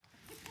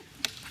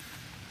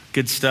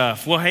Good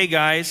stuff. Well, hey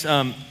guys,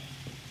 good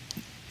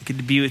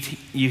to be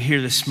with you here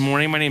this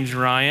morning. My name's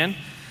Ryan.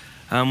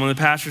 I'm one of the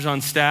pastors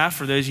on staff.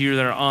 For those of you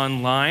that are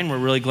online, we're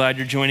really glad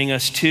you're joining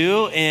us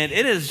too. And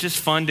it is just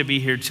fun to be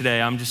here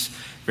today. I'm just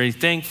very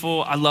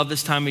thankful. I love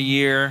this time of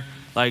year.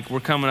 Like we're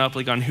coming up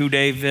like on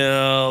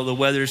Hoodayville. The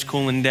weather's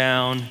cooling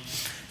down.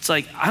 It's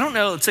like, I don't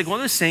know. It's like one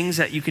of those things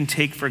that you can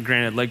take for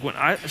granted. Like when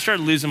I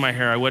started losing my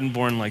hair, I wasn't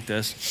born like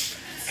this.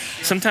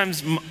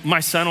 Sometimes my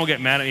son will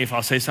get mad at me if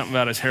I'll say something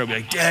about his hair. He'll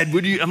be like, Dad,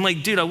 would you? I'm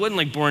like, dude, I wasn't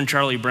like born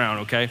Charlie Brown,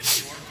 okay?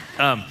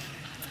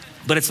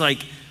 But it's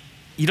like,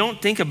 you don't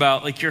think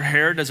about, like your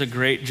hair does a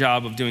great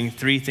job of doing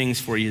three things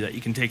for you that you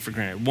can take for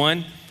granted.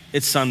 One,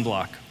 it's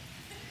sunblock.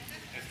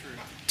 That's true.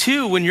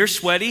 Two, when you're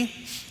sweaty,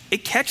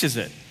 it catches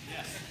it.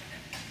 Yes.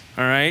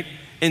 All right?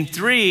 And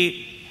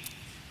three,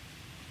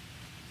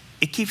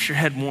 it keeps your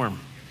head warm.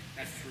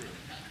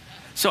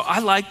 So I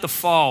like the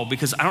fall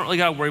because I don't really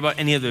got to worry about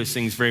any of those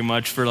things very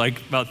much for like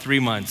about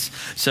 3 months.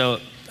 So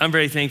I'm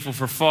very thankful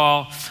for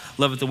fall.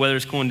 Love it. The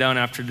weather's cooling down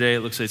after today. It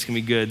looks like it's going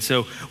to be good.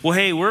 So, well,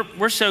 hey,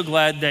 we're so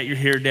glad that you're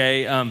here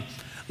today.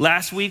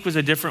 Last week was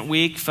a different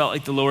week. Felt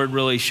like the Lord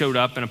really showed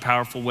up in a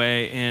powerful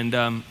way. And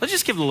let's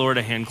just give the Lord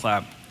a hand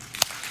clap.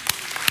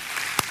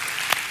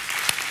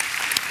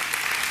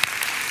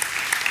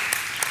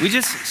 We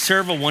just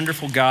serve a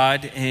wonderful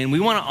God, and we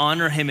want to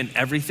honor him in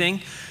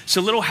everything. So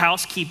a little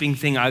housekeeping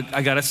thing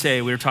I got to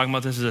say, we were talking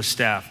about this as a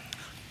staff.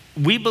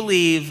 We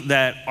believe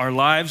that our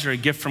lives are a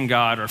gift from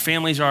God. Our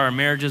families are, our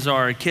marriages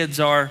are, our kids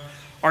are,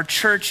 our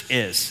church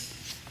is.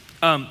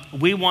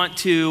 We want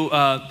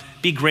to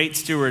be great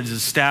stewards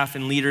as staff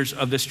and leaders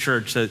of this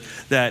church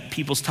that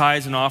people's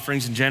tithes and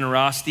offerings and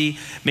generosity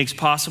makes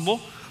possible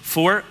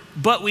for.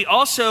 But we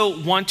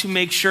also want to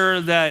make sure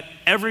that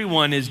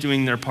everyone is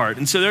doing their part.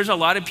 And so there's a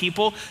lot of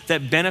people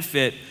that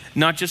benefit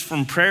not just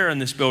from prayer in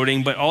this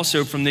building, but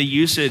also from the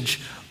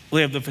usage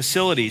of the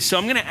facilities. So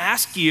I'm going to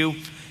ask you,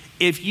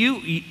 if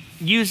you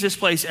use this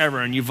place ever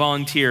and you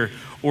volunteer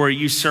or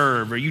you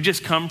serve or you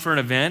just come for an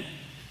event,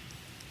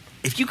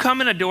 if you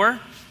come in a door,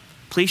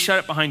 please shut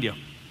it behind you.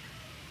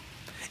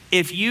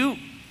 If you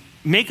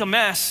make a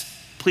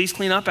mess, please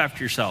clean up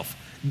after yourself.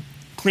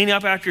 Cleaning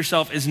up after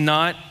yourself is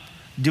not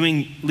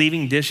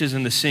leaving dishes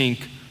in the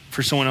sink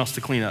for someone else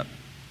to clean up.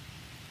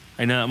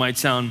 I know it might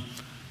sound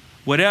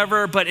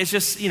whatever, but it's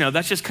just,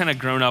 that's just kind of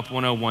grown up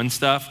 101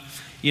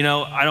 stuff.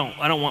 I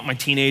don't want my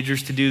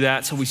teenagers to do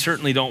that, so we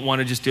certainly don't want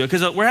to just do it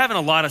because we're having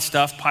a lot of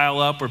stuff pile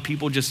up where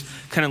people just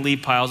kind of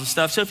leave piles of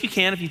stuff. So if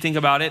you think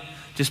about it,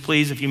 just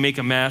please, if you make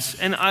a mess,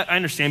 and I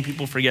understand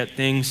people forget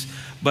things,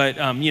 but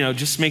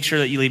just make sure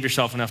that you leave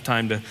yourself enough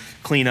time to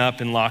clean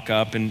up and lock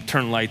up and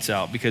turn lights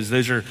out, because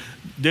those are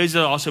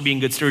also being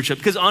good stewardship.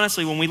 Because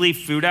honestly, when we leave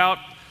food out,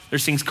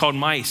 there's things called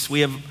mice. We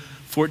have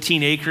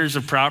 14 acres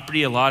of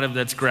property, a lot of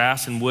that's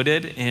grass and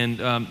wooded, and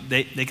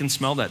they can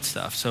smell that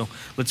stuff. So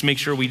let's make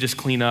sure we just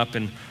clean up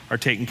and are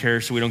taken care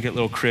of so we don't get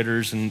little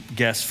critters and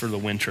guests for the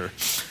winter.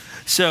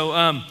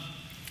 So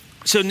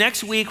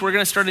next week, we're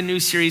going to start a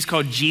new series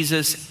called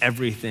Jesus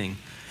Everything.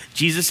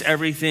 Jesus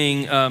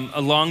Everything.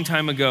 A long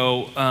time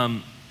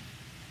ago,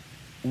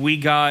 we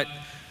got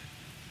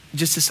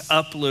just this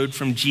upload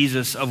from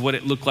Jesus of what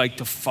it looked like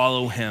to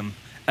follow him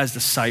as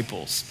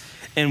disciples.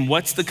 And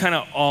what's the kind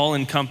of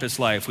all-encompass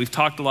life? We've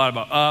talked a lot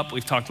about up,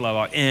 we've talked a lot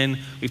about in,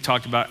 we've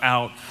talked about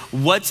out.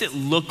 What's it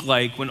look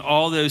like when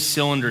all those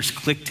cylinders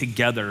click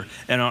together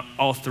and on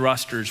all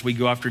thrusters, we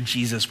go after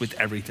Jesus with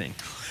everything?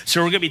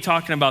 So we're gonna be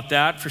talking about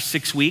that for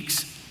 6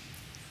 weeks.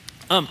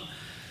 And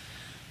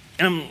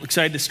I'm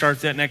excited to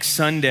start that next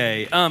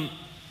Sunday.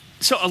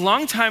 So a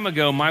long time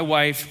ago, my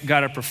wife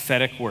got a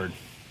prophetic word.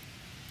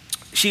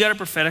 She got a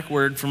prophetic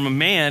word from a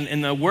man,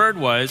 and the word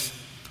was,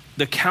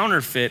 the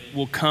counterfeit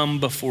will come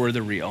before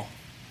the real.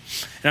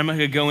 And I'm not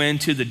gonna go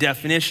into the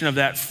definition of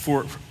that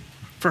for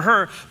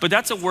her, but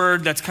that's a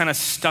word that's kind of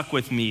stuck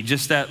with me.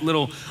 Just that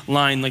little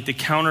line, like the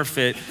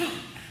counterfeit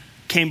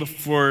came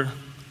before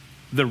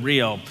the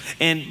real.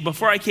 And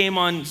before I came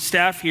on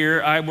staff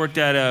here, I worked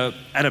at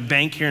a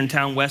bank here in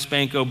town,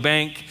 WesBanco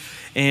Bank,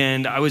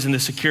 and I was in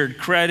the secured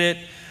credit.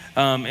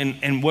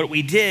 And what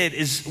we did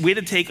is we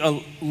had to take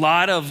a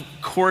lot of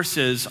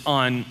courses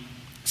on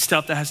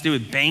stuff that has to do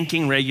with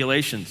banking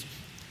regulations.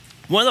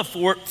 One of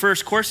the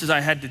first courses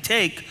I had to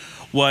take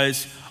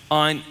was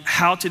on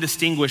how to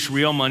distinguish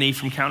real money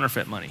from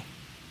counterfeit money.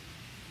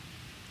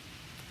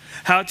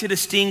 How to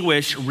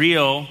distinguish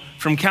real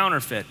from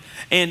counterfeit.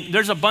 And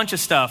there's a bunch of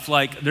stuff,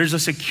 like there's a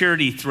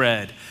security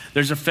thread,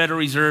 there's a Federal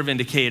Reserve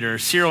indicator,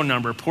 serial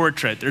number,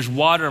 portrait, there's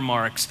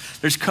watermarks,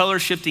 there's color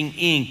shifting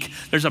ink,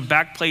 there's a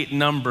backplate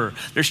number,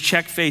 there's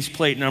check face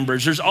plate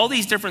numbers. There's all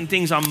these different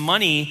things on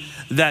money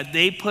that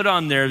they put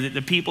on there that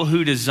the people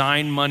who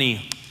design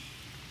money.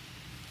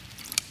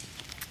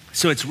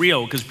 So it's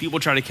real because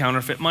people try to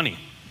counterfeit money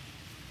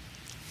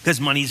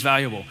because money's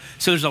valuable.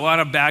 So there's a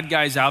lot of bad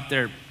guys out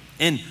there.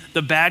 And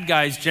the bad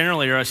guys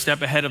generally are a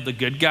step ahead of the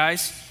good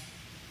guys.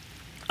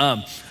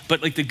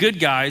 But like the good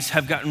guys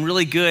have gotten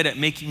really good at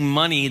making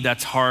money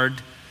that's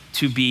hard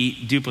to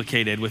be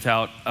duplicated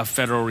without a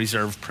Federal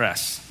Reserve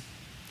press.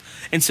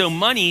 And so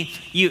money,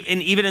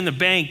 and even in the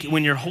bank,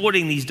 when you're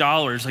holding these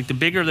dollars, like the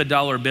bigger the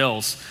dollar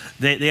bills,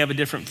 they have a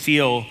different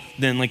feel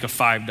than like a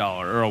 $5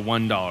 or a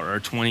 $1 or a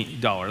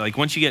 $20. Like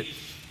once you get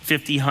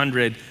 50,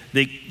 100,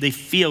 they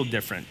feel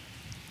different.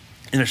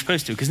 And they're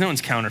supposed to, because no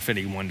one's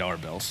counterfeiting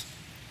 $1 bills.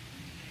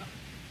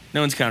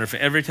 No one's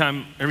counterfeit. Every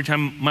time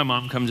my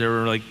mom comes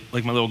over, like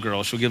my little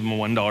girl, she'll give them a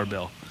 $1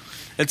 bill.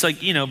 It's like,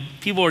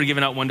 people are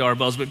giving out $1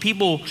 bills, but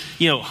people,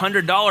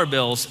 $100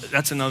 bills,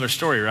 that's another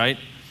story, right?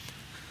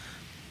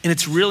 And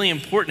it's really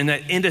important in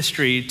that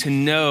industry to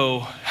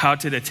know how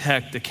to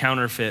detect the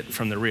counterfeit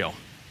from the real.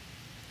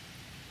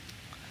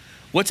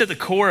 What's at the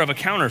core of a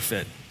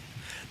counterfeit?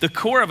 The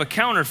core of a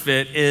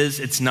counterfeit is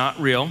it's not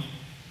real.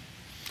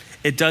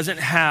 It doesn't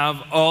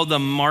have all the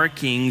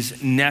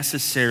markings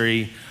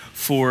necessary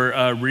for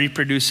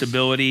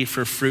reproducibility,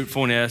 for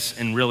fruitfulness,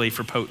 and really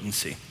for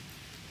potency.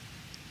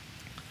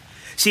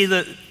 See,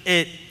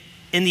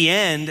 in the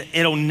end,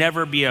 it'll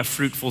never be a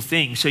fruitful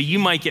thing. So you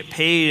might get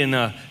paid in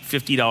a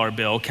 $50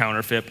 bill,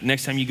 counterfeit.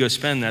 Next time you go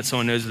spend that,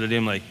 someone knows what they're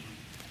doing. Like,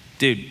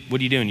 dude, what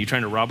are you doing? You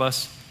trying to rob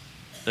us?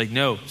 Like,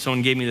 no,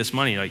 someone gave me this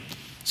money. Like,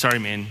 sorry,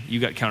 man, you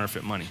got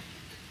counterfeit money.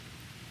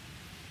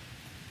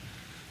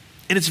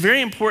 And it's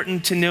very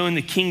important to know in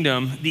the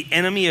kingdom, the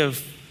enemy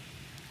of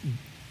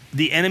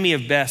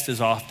best is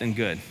often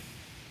good.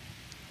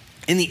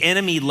 And the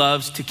enemy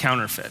loves to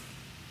counterfeit.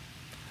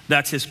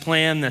 That's his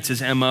plan, that's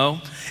his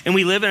MO. And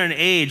we live in an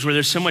age where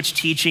there's so much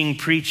teaching,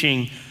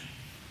 preaching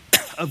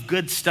of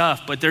good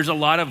stuff, but there's a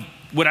lot of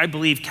what I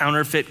believe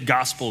counterfeit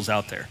gospels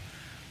out there,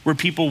 where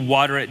people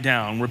water it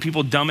down, where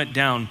people dumb it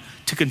down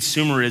to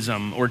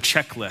consumerism or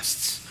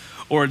checklists,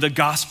 or the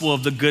gospel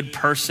of the good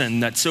person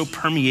that's so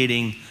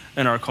permeating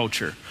in our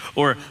culture.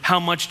 Or how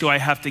much do I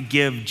have to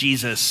give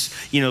Jesus?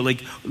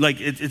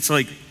 It's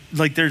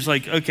like there's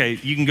like, okay,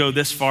 you can go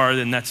this far,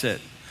 then that's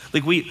it.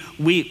 Like we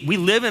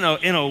live in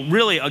a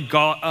really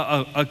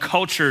a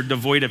culture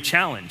devoid of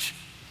challenge.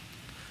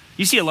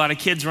 You see a lot of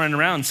kids running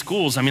around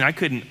schools. I mean,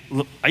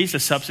 I used to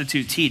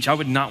substitute teach. I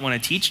would not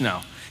want to teach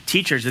now.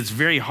 Teachers, it's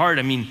very hard.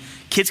 I mean,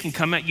 kids can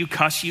come at you,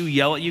 cuss you,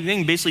 yell at you. They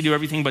can basically do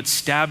everything but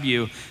stab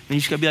you. And you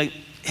just gotta be like,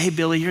 hey,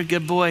 Billy, you're a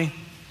good boy.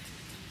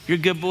 You're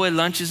a good boy.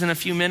 Lunch is in a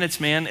few minutes,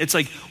 man. It's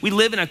like we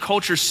live in a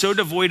culture so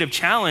devoid of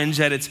challenge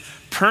that it's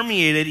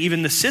permeated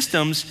even the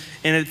systems,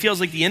 and it feels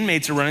like the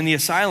inmates are running the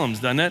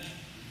asylums, doesn't it?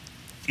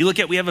 You look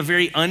at, we have a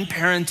very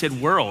unparented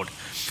world.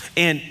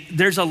 And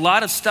there's a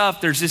lot of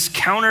stuff, there's this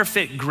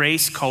counterfeit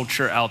grace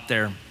culture out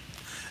there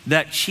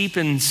that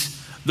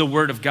cheapens the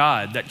word of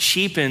God, that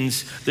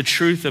cheapens the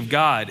truth of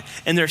God.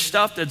 And there's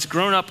stuff that's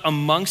grown up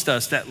amongst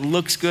us that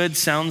looks good,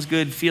 sounds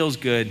good, feels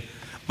good.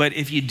 But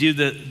if you do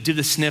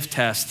the sniff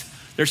test,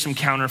 there's some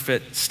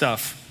counterfeit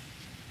stuff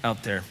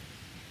out there.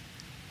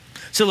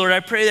 So Lord,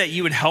 I pray that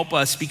you would help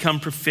us become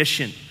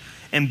proficient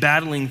in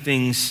battling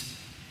things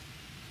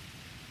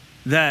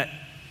that,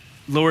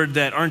 Lord,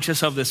 that aren't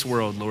just of this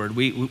world, Lord.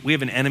 We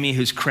have an enemy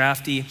who's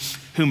crafty,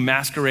 who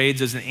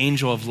masquerades as an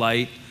angel of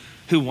light,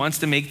 who wants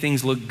to make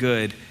things look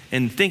good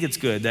and think it's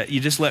good, that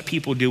you just let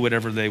people do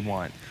whatever they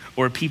want.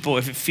 Or people,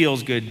 if it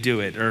feels good, do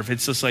it. Or if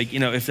it's just like,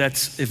 if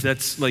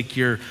that's like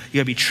you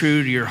gotta be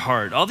true to your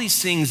heart. All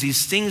these things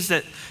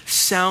that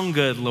sound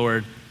good,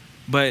 Lord,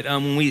 but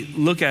when we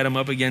look at them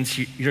up against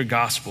your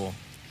gospel,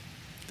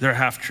 they're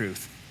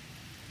half-truth.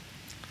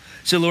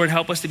 So Lord,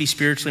 help us to be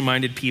spiritually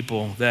minded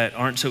people that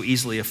aren't so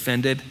easily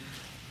offended,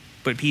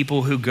 but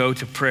people who go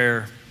to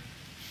prayer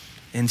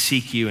and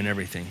seek you in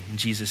everything. In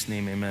Jesus'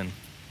 name, amen.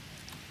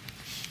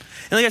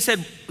 And like I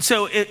said,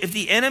 so if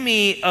the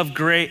enemy of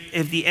great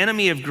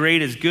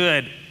is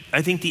good,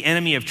 I think the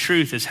enemy of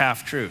truth is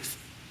half-truth.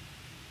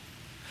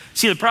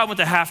 See, the problem with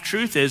the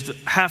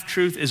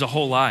half-truth is a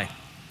whole lie.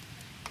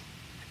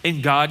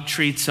 And God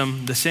treats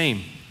them the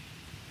same.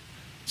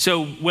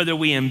 So whether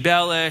we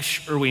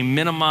embellish or we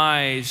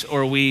minimize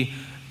or we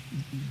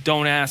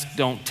don't ask,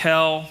 don't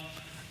tell,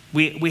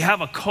 we have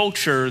a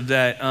culture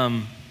that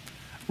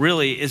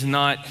really is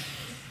not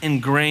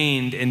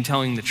ingrained in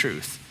telling the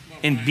truth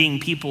and being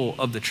people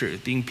of the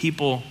truth, being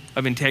people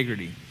of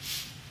integrity.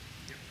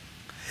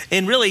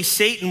 And really,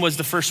 Satan was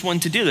the first one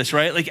to do this,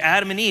 right? Like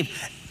Adam and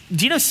Eve.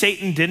 Do you know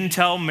Satan didn't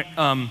tell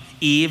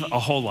Eve a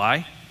whole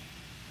lie?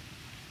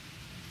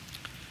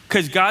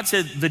 Because God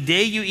said, the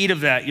day you eat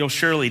of that, you'll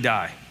surely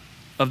die,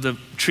 of the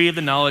tree of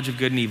the knowledge of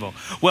good and evil.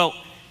 Well,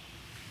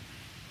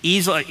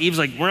 Eve's like,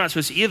 we're not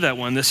supposed to eat of that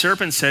one. The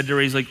serpent said to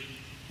her, he's like,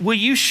 will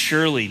you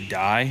surely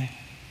die?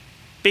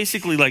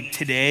 Basically like,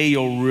 today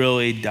you'll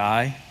really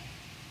die.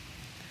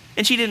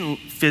 And she didn't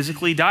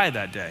physically die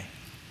that day.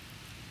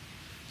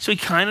 So he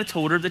kind of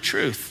told her the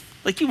truth.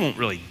 Like, you won't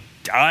really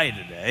die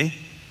today.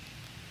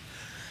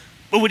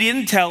 But what he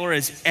didn't tell her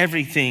is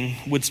everything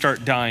would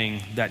start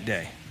dying that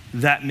day.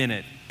 That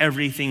minute,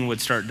 everything would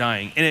start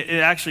dying. And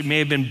it actually may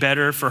have been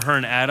better for her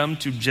and Adam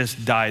to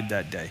just died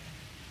that day.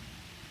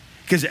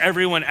 Because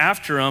everyone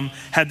after him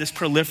had this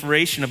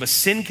proliferation of a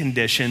sin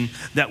condition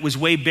that was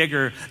way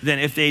bigger than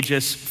if they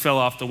just fell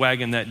off the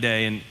wagon that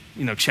day and,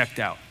 checked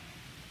out.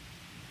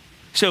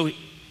 So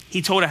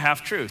he told a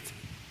half-truth.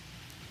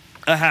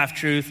 a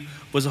half-truth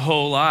was a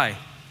whole lie.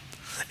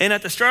 And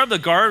at the start of the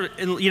garden,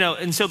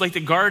 and so like the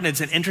garden,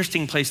 it's an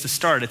interesting place to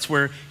start. It's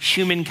where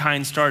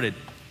humankind started.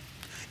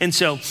 And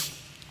so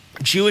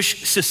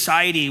Jewish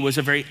society was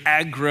a very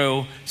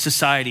agro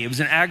society. It was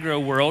an agro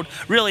world.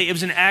 Really, it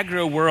was an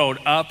agro world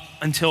up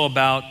until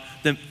about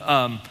the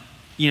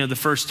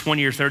first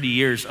 20 or 30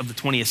 years of the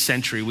 20th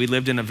century. We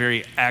lived in a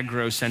very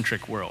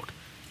agro-centric world.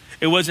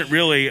 It wasn't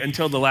really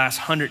until the last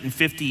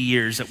 150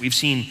 years that we've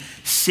seen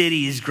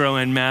cities grow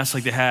en masse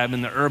like they have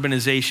in the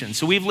urbanization.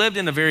 So we've lived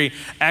in a very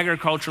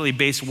agriculturally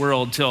based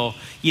world till,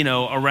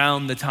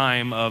 around the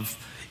time of,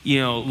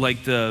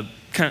 like the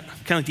kind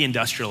of like the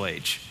industrial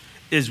age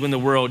is when the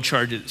world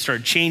started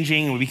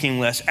changing and we became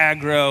less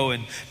agro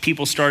and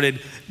people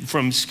started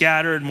from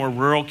scattered, more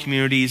rural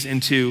communities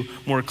into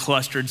more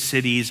clustered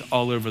cities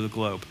all over the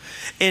globe.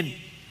 And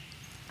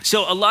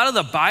so a lot of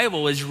the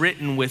Bible is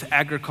written with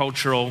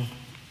agricultural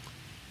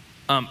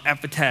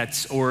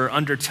epithets or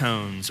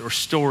undertones or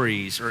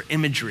stories or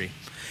imagery.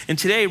 And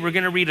today we're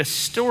going to read a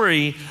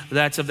story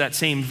that's of that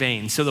same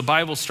vein. So the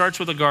Bible starts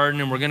with a garden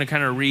and we're going to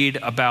kind of read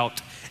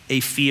about a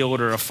field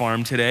or a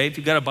farm today. If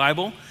you've got a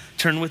Bible,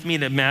 turn with me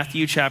to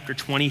Matthew chapter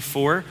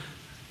 24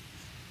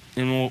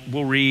 and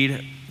we'll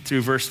read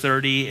through verse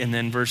 30 and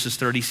then verses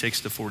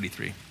 36 to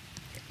 43.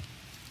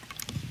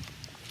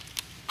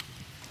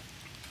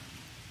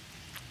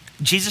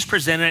 Jesus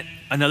presented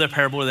another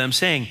parable to them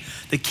saying,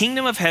 the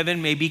kingdom of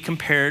heaven may be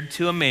compared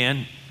to a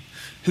man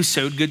who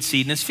sowed good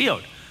seed in his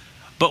field.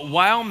 But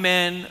while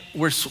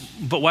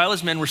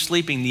his men were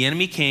sleeping, the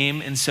enemy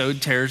came and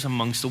sowed tares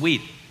amongst the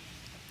wheat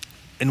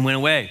and went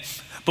away.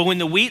 But when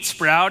the wheat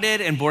sprouted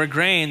and bore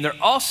grain, there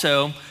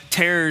also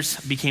tares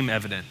became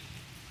evident.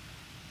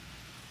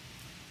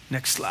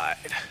 Next slide.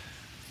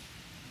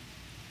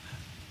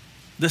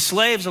 The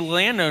slaves of the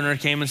landowner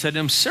came and said to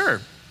him,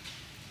 Sir,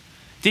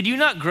 did you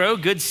not grow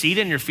good seed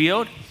in your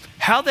field?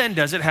 How then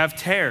does it have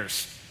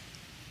tares?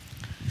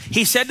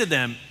 He said to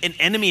them, an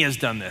enemy has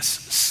done this.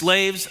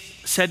 Slaves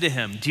said to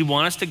him, do you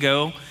want us to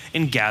go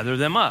and gather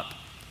them up?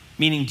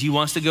 Meaning, do you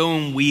want us to go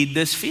and weed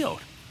this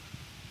field?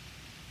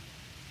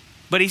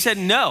 But he said,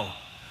 no.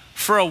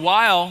 For a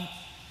while,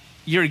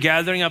 you're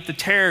gathering up the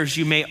tares.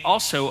 You may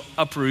also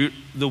uproot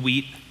the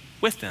wheat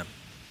with them.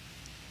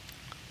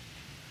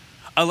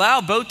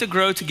 Allow both to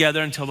grow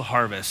together until the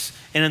harvest.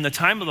 And in the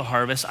time of the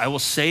harvest, I will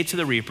say to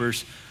the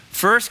reapers,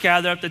 first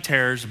gather up the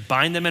tares,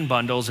 bind them in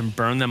bundles, and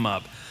burn them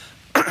up.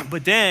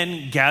 But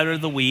then gather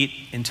the wheat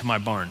into my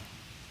barn.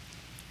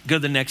 Go to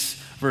the next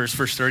verse,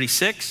 verse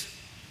 36.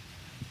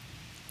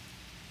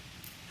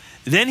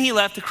 Then he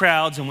left the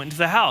crowds and went into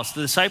the house.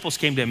 The disciples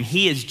came to him.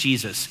 He is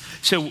Jesus.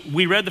 So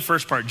we read the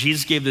first part.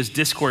 Jesus gave this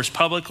discourse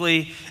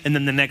publicly, and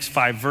then the next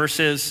 5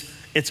 verses,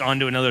 it's on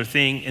to another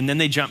thing. And then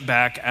they jump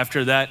back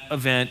after that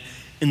event,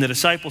 and the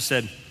disciples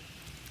said,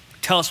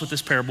 tell us what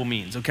this parable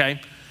means,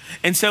 okay?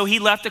 And so he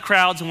left the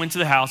crowds and went to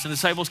the house, and the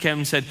disciples came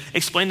and said,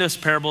 explain to us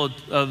the parable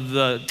of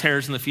the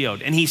tares in the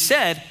field. And he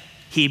said,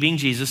 he being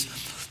Jesus,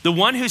 the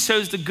one who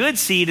sows the good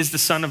seed is the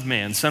Son of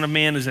Man. Son of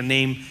Man is a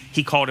name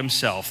he called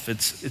himself.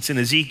 It's in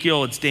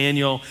Ezekiel, it's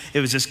Daniel.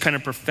 It was this kind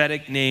of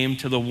prophetic name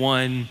to the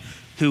one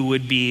who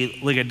would be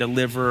like a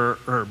deliverer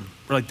or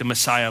like the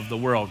Messiah of the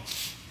world.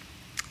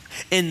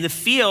 And the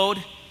field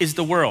is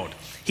the world.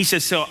 He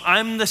says, so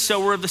I'm the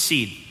sower of the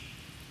seed.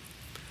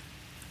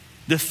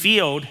 The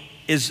field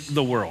is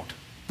the world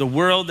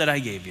that I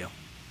gave you.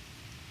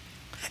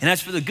 And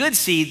as for the good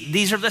seed,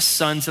 these are the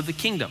sons of the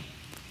kingdom.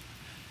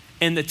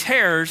 And the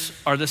tares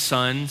are the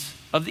sons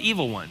of the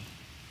evil one.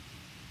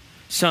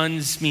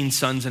 Sons mean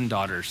sons and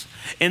daughters.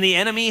 And the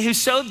enemy who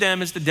sowed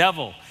them is the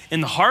devil.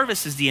 And the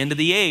harvest is the end of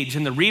the age.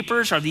 And the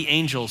reapers are the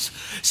angels.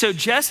 So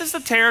just as the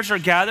tares are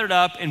gathered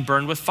up and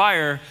burned with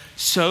fire,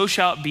 so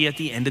shall it be at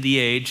the end of the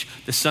age.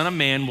 The Son of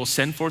Man will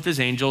send forth his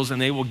angels, and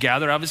they will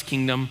gather out of his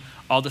kingdom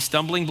all the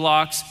stumbling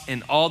blocks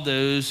and all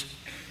those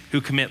who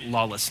commit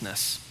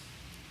lawlessness,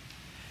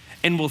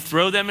 and will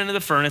throw them into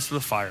the furnace of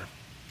the fire.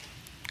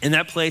 In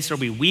that place there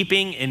will be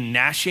weeping and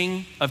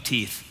gnashing of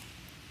teeth.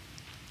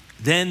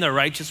 Then the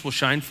righteous will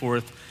shine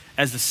forth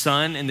as the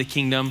sun in the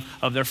kingdom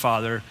of their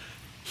Father.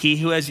 He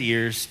who has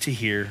ears to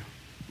hear,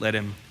 let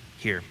him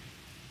hear.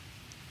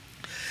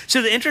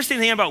 So the interesting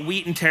thing about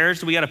wheat and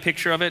tares, we got a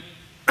picture of it,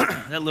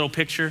 that little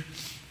picture,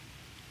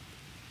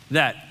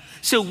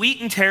 So wheat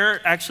and tare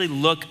actually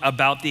look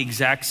about the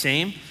exact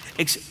same.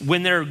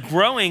 When they're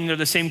growing, they're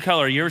the same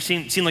color. You ever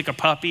seen like a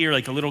puppy or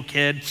like a little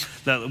kid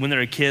that when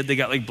they're a kid, they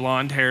got like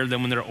blonde hair.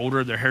 Then when they're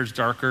older, their hair's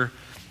darker.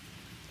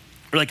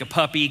 Or like a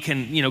puppy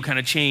can, kind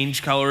of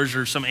change colors,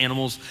 or some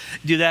animals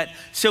do that.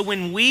 So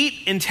when wheat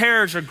and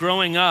tares are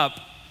growing up,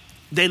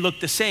 they look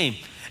the same.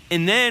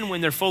 And then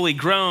when they're fully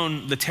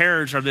grown, the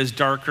tares are this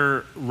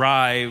darker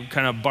rye,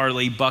 kind of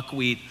barley,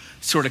 buckwheat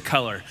sort of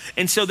color.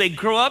 And so they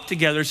grow up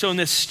together. So in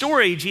this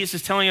story,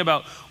 Jesus is telling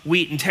about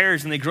wheat and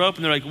tares, and they grow up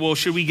and they're like, well,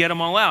 should we get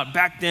them all out?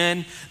 Back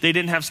then, they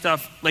didn't have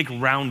stuff like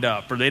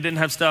Roundup, or they didn't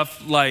have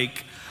stuff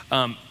like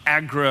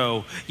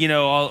agro,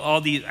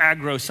 all the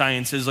agro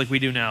sciences like we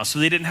do now. So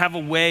they didn't have a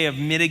way of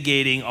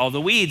mitigating all the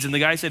weeds. And the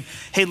guy said,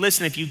 hey,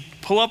 listen, if you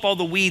pull up all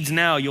the weeds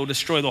now, you'll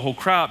destroy the whole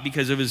crop,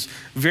 because it was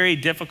very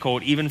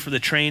difficult, even for the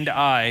trained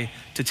eye,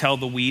 to tell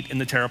the wheat and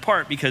the tare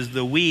apart, because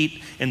the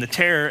wheat and the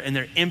tare in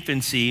their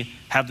infancy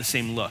have the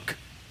same look.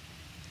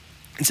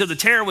 And so the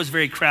tare was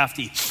very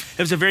crafty. It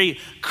was a very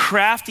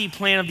crafty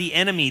plan of the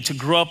enemy to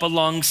grow up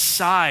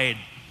alongside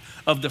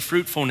of the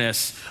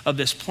fruitfulness of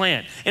this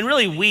plant. And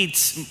really,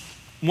 wheat's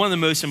one of the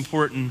most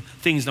important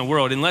things in the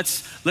world. And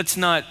let's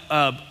not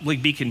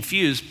be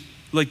confused.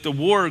 Like the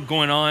war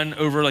going on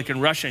over in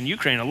Russia and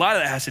Ukraine, a lot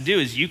of that has to do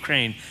is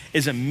Ukraine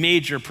is a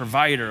major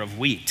provider of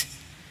wheat.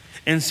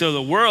 And so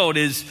the world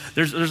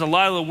there's a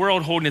lot of the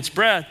world holding its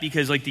breath,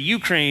 because the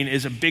Ukraine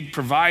is a big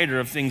provider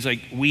of things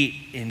like wheat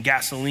and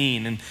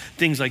gasoline and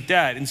things like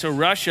that. And so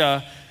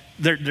Russia,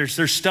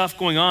 there's stuff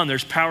going on.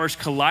 There's powers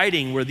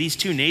colliding where these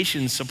two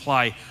nations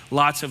supply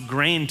lots of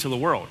grain to the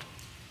world.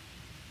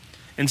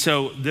 And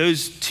so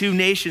those two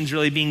nations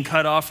really being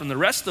cut off from the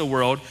rest of the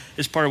world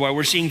is part of why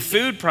we're seeing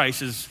food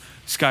prices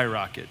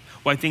skyrocket.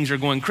 Why things are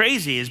going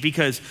crazy is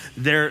because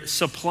they're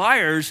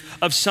suppliers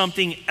of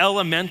something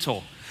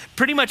elemental.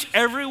 Pretty much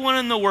everyone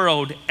in the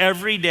world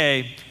every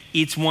day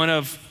eats one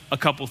of a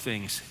couple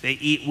things. They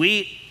eat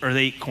wheat or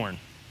they eat corn.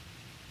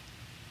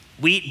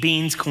 Wheat,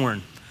 beans,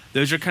 corn.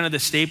 Those are kind of the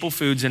staple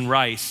foods, and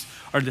rice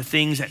are the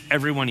things that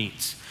everyone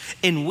eats.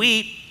 And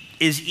wheat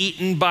is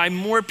eaten by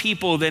more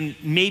people than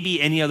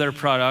maybe any other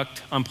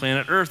product on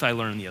planet Earth, I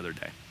learned the other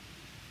day.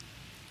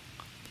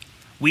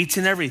 Wheat's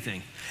in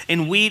everything.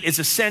 And wheat is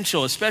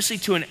essential, especially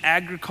to an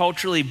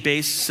agriculturally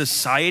based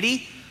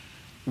society.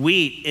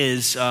 Wheat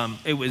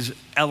it was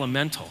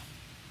elemental.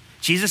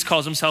 Jesus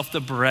calls himself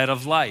the bread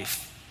of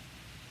life.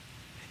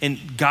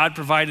 And God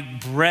provided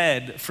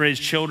bread for his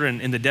children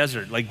in the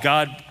desert.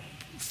 God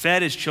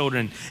fed his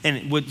children,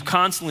 and with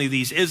constantly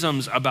these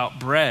isms about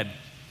bread.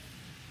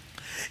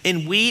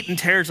 And wheat and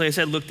tares, like I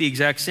said, look the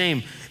exact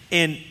same.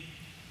 And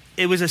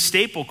it was a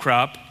staple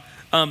crop.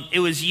 It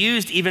was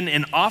used even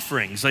in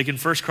offerings, like in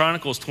 1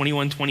 Chronicles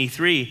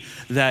 21:23,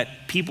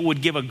 that people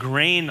would give a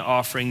grain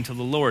offering to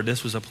the Lord.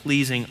 This was a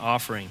pleasing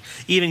offering.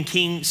 Even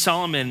King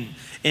Solomon,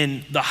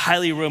 in the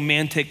highly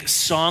romantic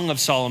Song of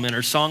Solomon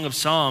or Song of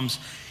Psalms,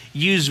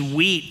 used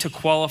wheat to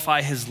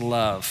qualify his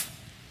love.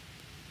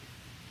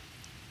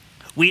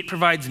 Wheat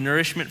provides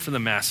nourishment for the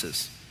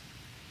masses.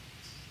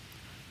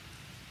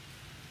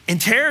 And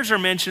tares are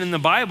mentioned in the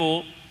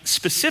Bible,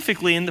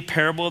 specifically in the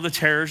parable of the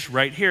tares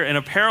right here. And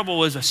a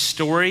parable is a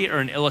story or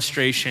an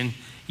illustration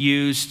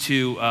used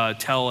to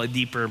tell a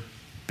deeper,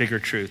 bigger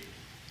truth.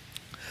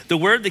 The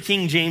word the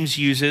King James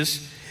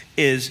uses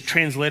is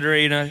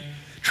transliterated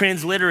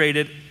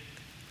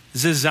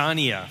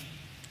zizania.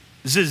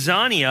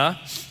 Zizania,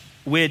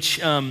 which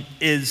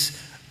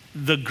is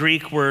the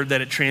Greek word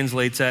that it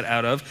translates that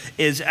out of,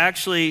 is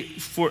actually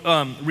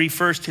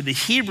refers to the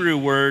Hebrew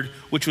word,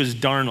 which was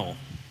darnel,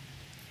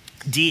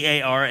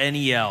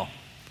 D-A-R-N-E-L,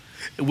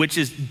 which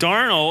is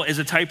darnel is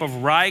a type of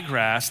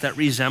ryegrass that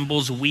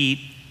resembles wheat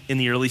in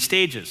the early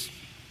stages.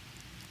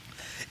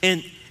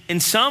 And in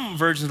some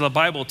versions of the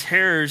Bible,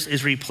 tares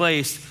is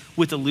replaced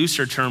with the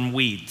looser term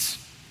weeds.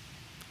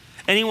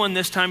 Anyone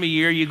this time of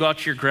year, you go out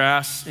to your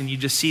grass and you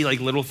just see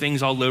little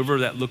things all over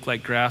that look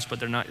like grass, but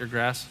they're not your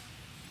grass?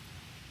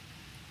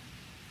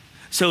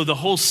 So the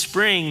whole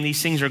spring,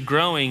 these things are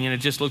growing and it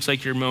just looks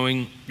like you're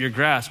mowing your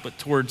grass, but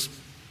towards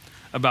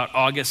about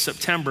August,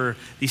 September,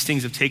 these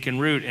things have taken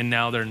root and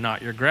now they're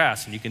not your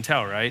grass, and you can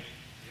tell, right?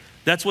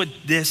 That's what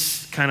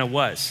this kind of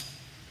was.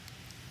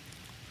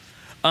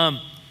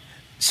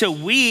 So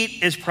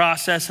wheat is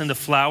processed into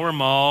flour,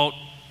 malt,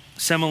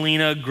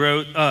 semolina,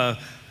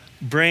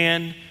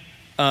 bran,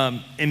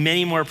 and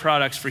many more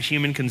products for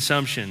human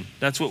consumption.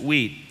 That's what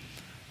wheat.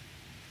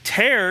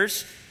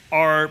 Tares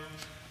are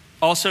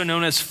also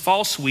known as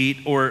false wheat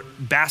or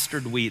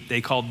bastard wheat,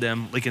 they called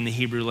them, in the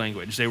Hebrew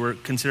language. They were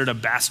considered a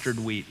bastard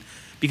wheat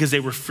because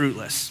they were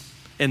fruitless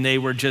and they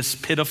were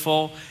just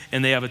pitiful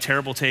and they have a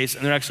terrible taste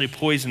and they're actually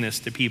poisonous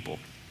to people.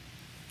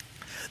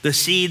 The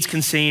seeds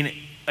contain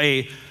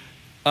a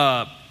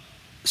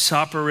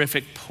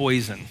soporific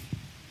poison.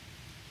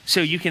 So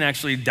you can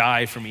actually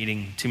die from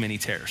eating too many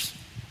tares,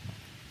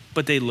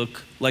 but they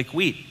look like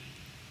wheat.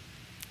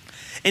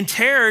 And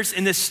tares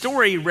in this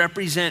story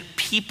represent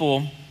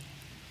people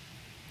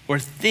or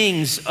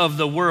things of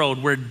the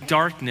world where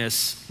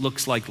darkness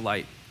looks like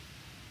light.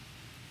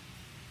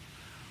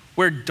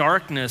 Where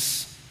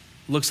darkness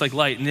looks like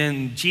light. And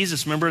then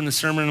Jesus, remember in the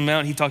Sermon on the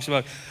Mount, he talks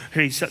about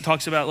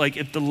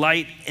if the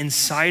light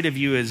inside of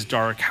you is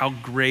dark, how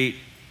great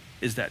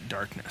is that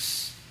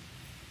darkness?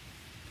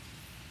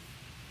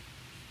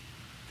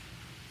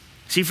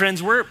 See,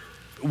 friends, we're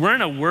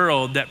in a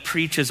world that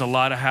preaches a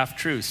lot of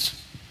half-truths.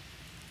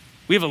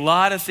 We have a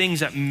lot of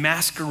things that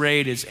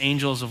masquerade as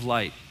angels of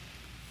light,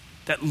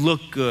 that look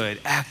good,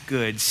 act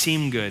good,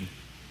 seem good.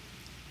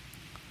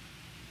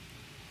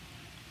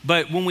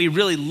 But when we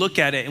really look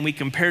at it and we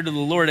compare to the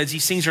Lord, as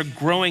these things are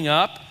growing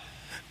up,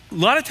 a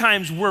lot of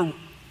times we're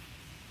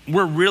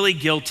we're really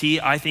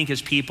guilty, I think,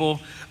 as people,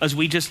 as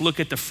we just look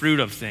at the fruit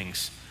of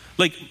things.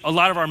 Like a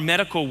lot of our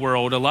medical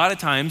world, a lot of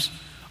times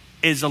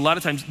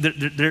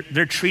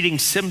they're treating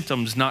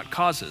symptoms, not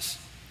causes.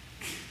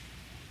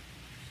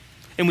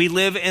 And we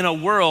live in a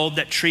world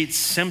that treats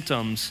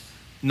symptoms,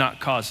 not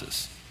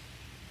causes.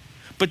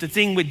 But the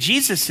thing with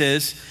Jesus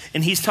is,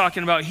 and he's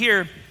talking about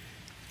here,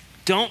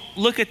 don't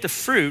look at the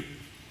fruit,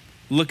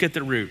 look at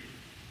the root.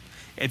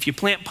 If you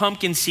plant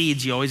pumpkin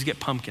seeds, you always get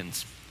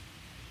pumpkins.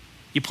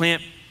 You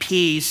plant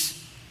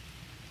peas,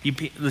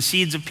 the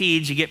seeds of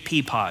peas, you get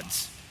pea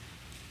pods.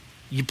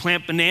 You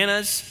plant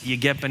bananas, you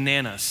get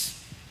bananas.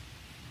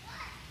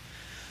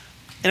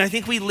 And I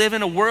think we live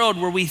in a world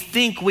where we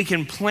think we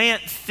can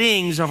plant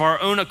things of our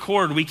own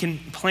accord. We can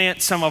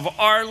plant some of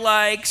our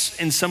likes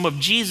and some of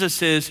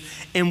Jesus's,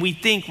 and we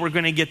think we're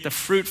going to get the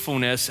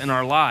fruitfulness in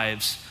our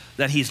lives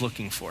that he's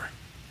looking for.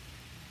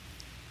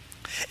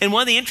 And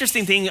one of the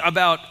interesting things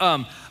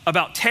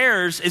about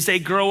tares is they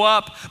grow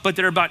up, but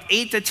they're about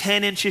 8 to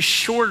 10 inches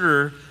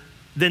shorter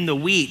than the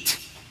wheat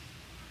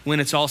when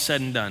it's all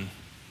said and done.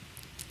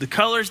 The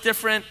color's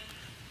different,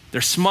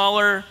 they're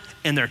smaller,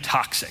 and they're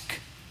toxic.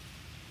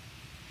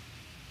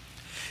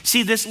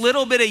 See, this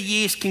little bit of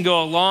yeast can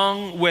go a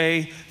long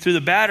way through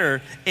the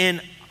batter, and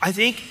I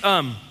think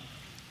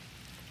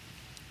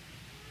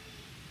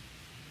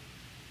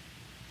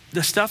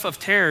the stuff of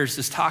tares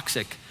is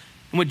toxic.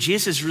 And what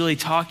Jesus is really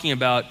talking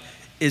about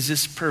is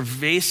this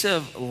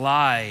pervasive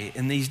lie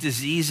and these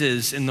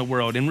diseases in the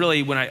world. And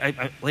really, when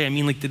I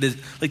mean like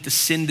the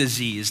sin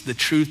disease, the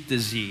truth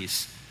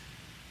disease,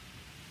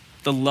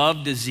 the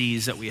love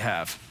disease that we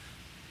have.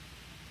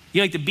 You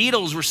know, like the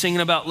Beatles were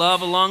singing about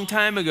love a long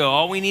time ago.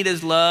 All we need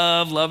is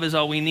love. Love is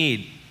all we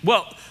need.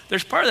 Well,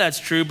 there's part of that's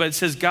true, but it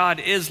says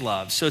God is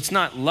love. So it's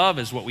not love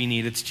is what we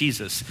need. It's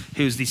Jesus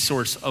who's the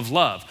source of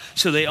love.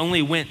 So they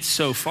only went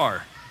so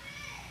far.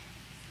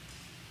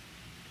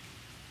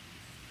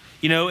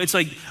 You know, it's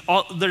like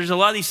there's a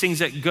lot of these things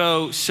that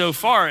go so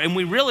far, and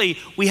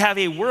we have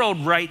a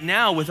world right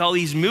now with all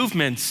these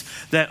movements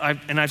that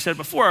I've said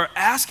before, are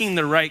asking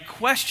the right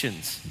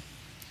questions.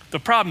 The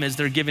problem is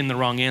they're giving the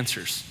wrong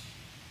answers.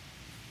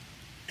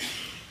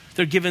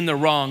 They're given the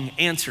wrong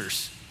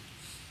answers.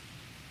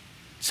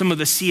 Some of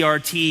the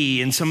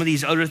CRT and some of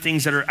these other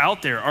things that are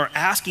out there are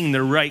asking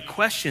the right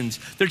questions.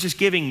 They're just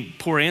giving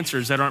poor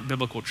answers that aren't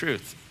biblical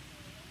truth.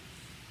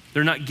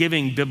 They're not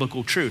giving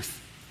biblical truth.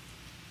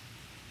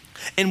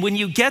 And when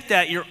you get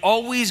that, you're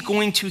always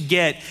going to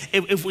get,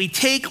 if we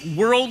take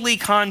worldly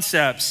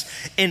concepts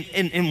and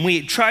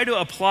we try to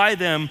apply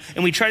them,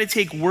 and we try to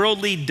take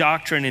worldly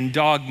doctrine and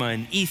dogma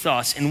and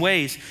ethos and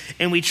ways,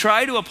 and we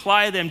try to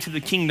apply them to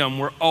the kingdom,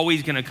 we're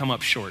always going to come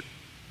up short.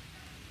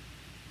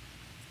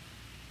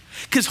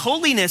 Because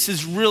holiness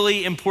is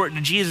really important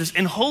to Jesus,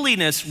 and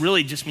holiness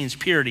really just means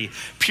purity.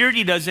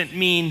 Purity doesn't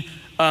mean,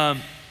 in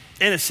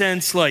a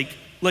sense, like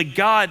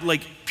God,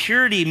 like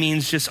purity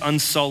means just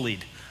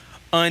unsullied,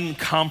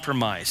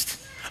 uncompromised,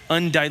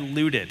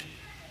 undiluted,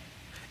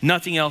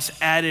 nothing else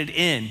added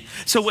in.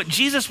 So what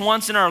Jesus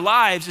wants in our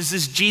lives is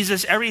this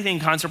Jesus everything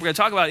concept we're going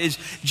to talk about is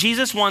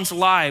Jesus wants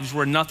lives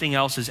where nothing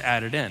else is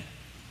added in.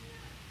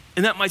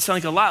 And that might sound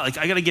like a lot, like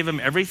I got to give him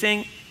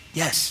everything.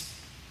 Yes.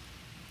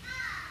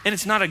 And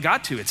it's not a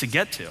got to, it's a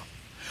get to.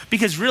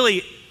 Because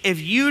really, if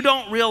you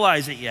don't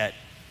realize it yet,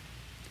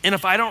 and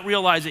if I don't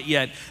realize it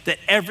yet, that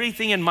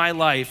everything in my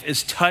life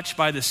is touched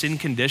by the sin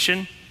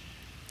condition,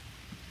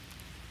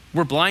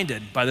 we're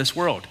blinded by this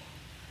world.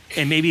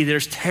 And maybe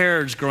there's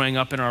tares growing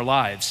up in our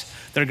lives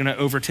that are going to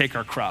overtake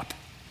our crop.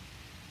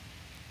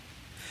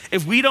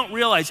 If you don't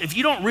realize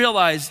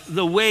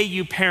the way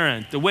you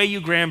parent, the way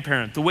you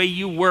grandparent, the way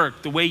you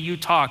work, the way you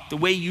talk, the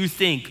way you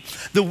think,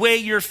 the way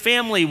your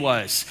family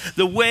was,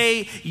 the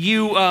way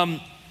you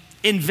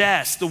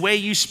invest, the way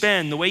you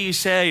spend, the way you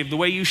save, the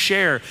way you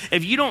share,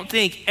 if you don't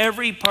think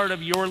every part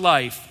of your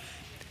life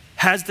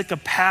has the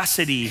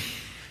capacity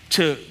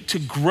to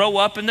grow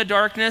up in the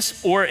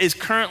darkness or is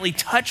currently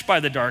touched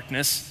by the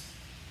darkness,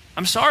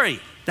 I'm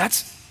sorry,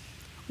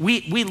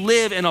 we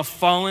live in a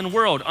fallen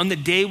world. On the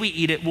day we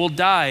eat it, we'll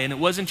die. And it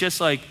wasn't just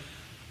like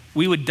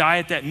we would die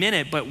at that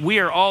minute, but we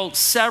are all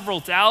several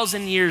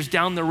thousand years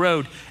down the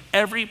road.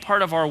 Every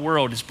part of our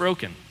world is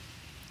broken.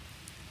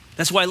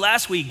 That's why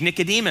last week,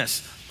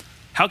 Nicodemus,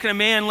 how can a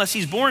man unless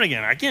he's born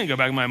again? I can't go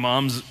back to my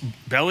mom's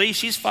belly.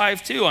 She's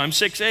 5'2", I'm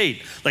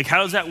 6'8". Like,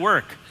 how does that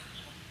work?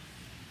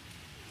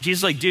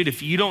 Jesus is like, dude,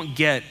 if you don't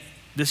get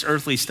this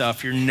earthly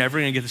stuff, you're never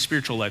gonna get the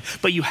spiritual life.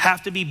 But you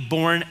have to be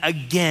born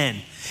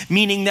again,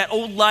 meaning that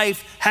old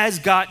life has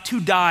got to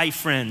die,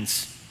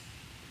 friends.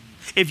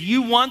 If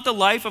you want the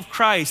life of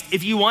Christ,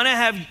 if you wanna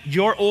have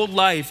your old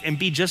life and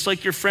be just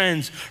like your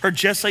friends or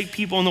just like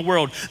people in the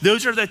world,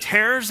 those are the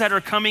tares that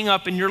are coming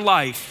up in your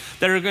life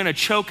that are gonna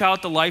choke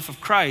out the life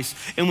of Christ.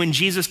 And when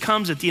Jesus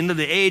comes at the end of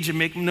the age, and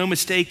make no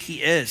mistake,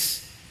 he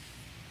is.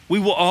 We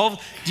will all,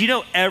 do you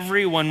know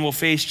everyone will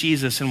face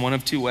Jesus in one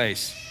of two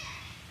ways?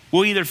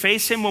 We'll either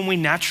face him when we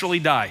naturally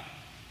die,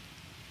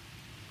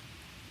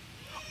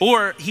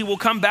 or he will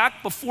come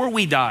back before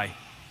we die.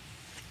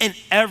 And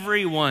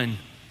everyone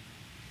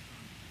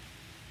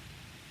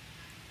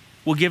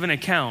will give an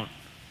account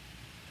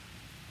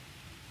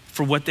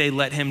for what they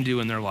let him do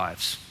in their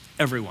lives.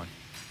 Everyone.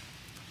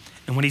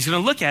 And when he's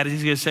going to look at it,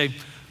 he's going to say,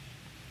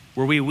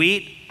 were we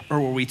wheat or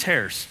were we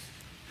tares?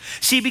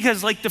 See,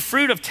 because like the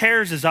fruit of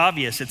tares is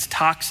obvious. It's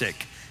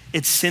toxic.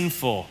 It's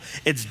sinful.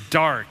 It's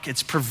dark.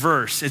 It's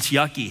perverse. It's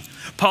yucky.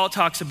 Paul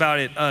talks about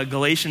it.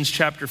 Galatians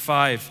chapter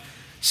 5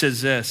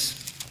 says this.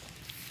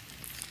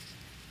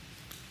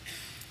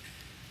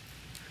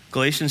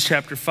 Galatians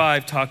chapter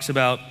 5 talks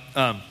about,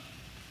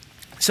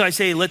 so I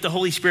say, let the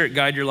Holy Spirit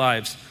guide your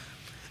lives.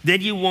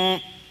 Then you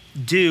won't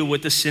do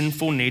what the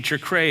sinful nature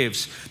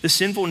craves. The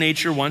sinful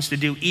nature wants to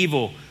do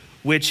evil,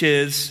 which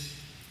is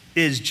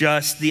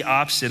just the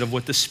opposite of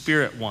what the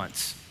Spirit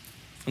wants,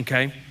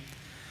 okay?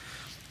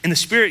 And the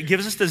Spirit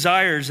gives us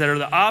desires that are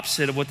the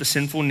opposite of what the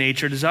sinful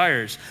nature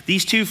desires.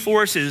 These two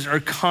forces are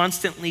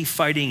constantly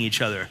fighting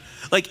each other.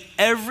 Like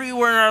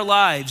everywhere in our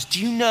lives,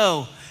 do you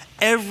know,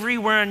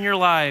 everywhere in your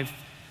life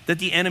that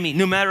the enemy,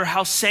 no matter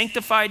how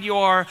sanctified you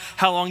are,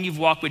 how long you've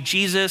walked with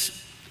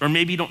Jesus, or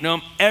maybe you don't know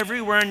him,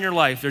 everywhere in your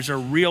life, there's a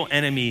real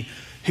enemy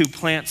who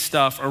plants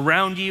stuff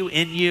around you,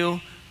 in you,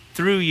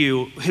 through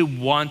you, who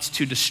wants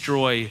to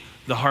destroy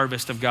the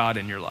harvest of God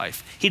in your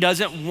life. He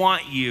doesn't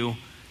want you.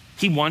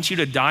 He wants you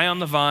to die on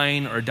the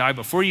vine or die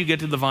before you get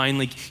to the vine.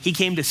 Like he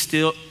came to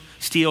steal,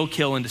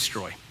 kill, and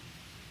destroy.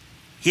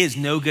 He has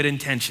no good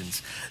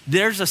intentions.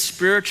 There's a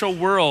spiritual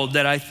world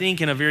that I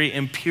think in a very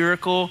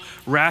empirical,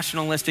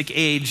 rationalistic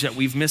age that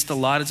we've missed a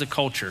lot as a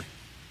culture.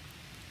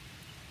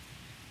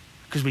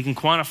 Because we can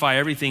quantify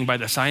everything by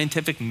the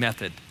scientific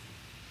method,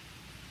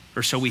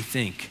 or so we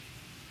think.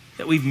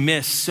 That we've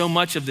missed so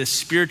much of this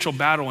spiritual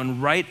battle,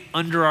 and right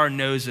under our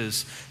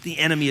noses, the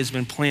enemy has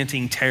been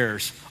planting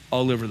tares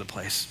all over the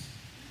place.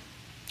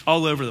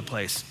 All over the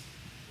place.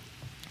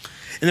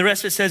 And the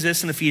rest of it says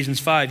this in Ephesians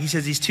 5. He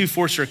says these two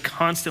forces are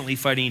constantly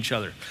fighting each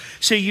other.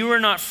 So you are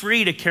not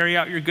free to carry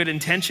out your good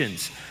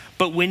intentions.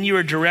 But when you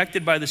are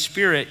directed by the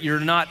Spirit, you're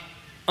not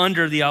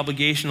under the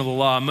obligation of the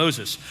law of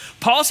Moses.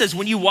 Paul says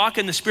when you walk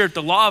in the Spirit,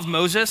 the law of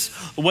Moses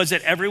was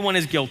that everyone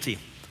is guilty.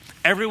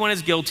 Everyone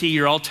is guilty.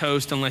 You're all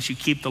toast unless you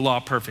keep the law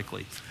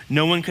perfectly.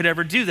 No one could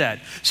ever do that.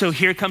 So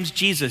here comes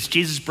Jesus.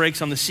 Jesus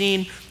breaks on the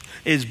scene,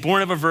 is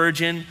born of a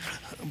virgin,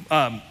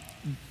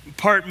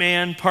 part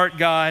man, part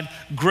God,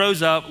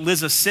 grows up,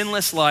 lives a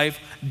sinless life,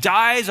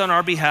 dies on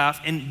our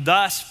behalf, and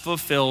thus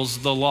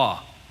fulfills the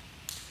law.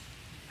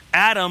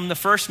 Adam, the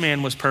first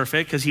man, was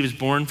perfect because he was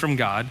born from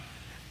God,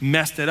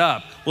 messed it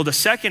up. Well, the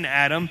second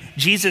Adam,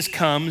 Jesus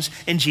comes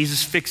and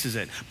Jesus fixes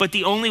it. But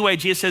the only way,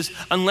 Jesus says,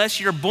 unless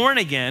you're born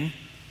again,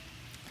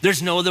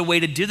 there's no other way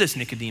to do this,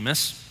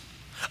 Nicodemus.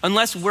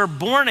 Unless we're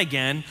born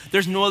again,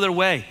 there's no other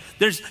way.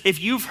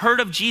 If you've heard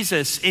of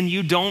Jesus and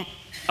you don't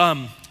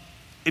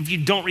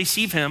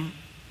receive him,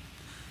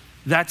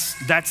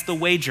 that's the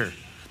wager.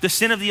 The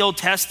sin of the Old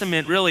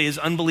Testament really is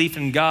unbelief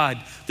in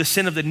God. The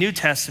sin of the New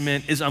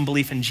Testament is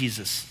unbelief in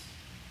Jesus.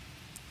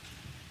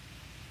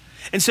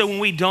 And so when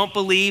we don't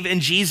believe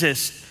in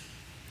Jesus,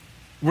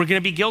 we're going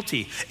to be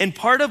guilty. And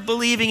part of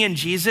believing in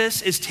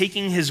Jesus is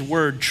taking his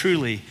word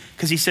truly,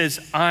 because he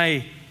says,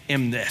 I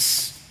am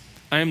this.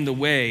 I am the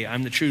way,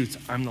 I'm the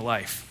truth, I'm the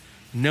life.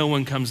 No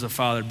one comes to the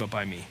Father but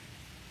by me.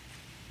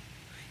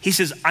 He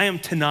says, I am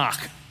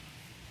Tanakh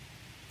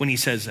when he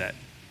says that.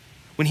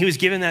 When he was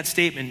given that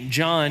statement,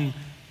 John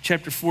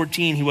chapter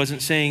 14, he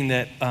wasn't saying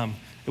that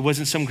it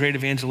wasn't some great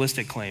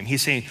evangelistic claim.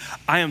 He's saying,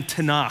 I am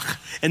Tanakh.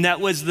 And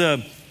that was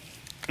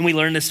and we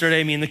learned this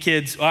today, me and the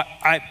kids.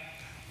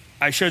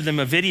 I showed them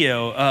a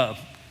video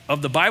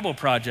of the Bible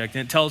Project,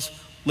 and it tells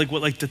what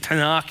the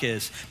Tanakh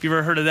is. If you've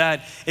ever heard of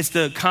that, it's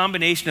the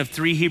combination of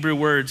 3 Hebrew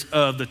words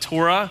of the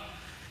Torah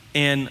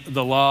and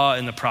the law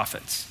and the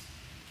prophets.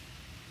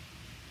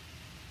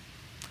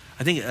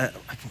 I think, I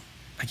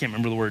can't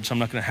remember the words, so I'm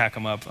not going to hack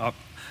them up.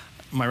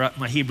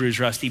 My Hebrew is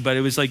rusty, but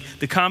it was like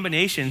the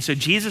combination. So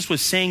Jesus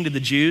was saying to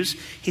the Jews,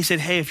 he said,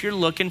 hey, if you're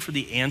looking for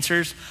the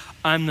answers,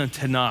 I'm the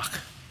Tanakh.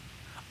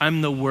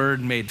 I'm the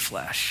Word made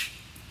flesh.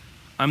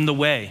 I'm the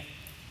way.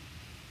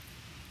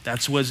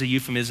 That was a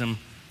euphemism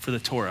for the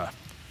Torah.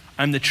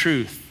 I'm the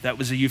truth. That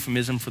was a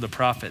euphemism for the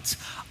prophets.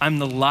 I'm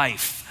the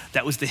life.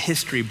 That was the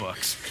history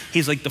books.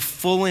 He's like the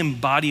full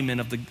embodiment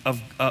of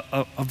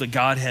the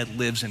Godhead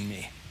lives in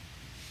me.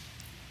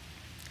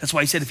 That's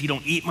why he said, if you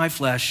don't eat my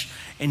flesh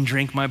and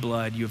drink my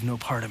blood, you have no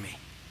part of me.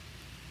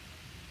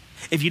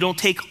 If you don't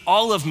take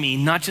all of me,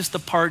 not just the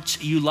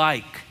parts you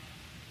like,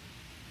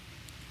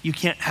 you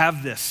can't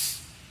have this.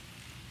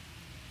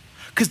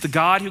 Because the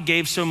God who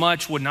gave so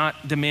much would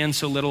not demand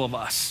so little of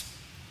us.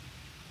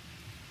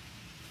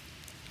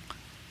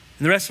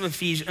 And the rest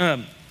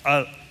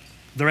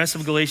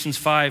of Galatians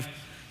 5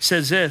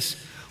 says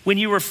this: when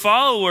you were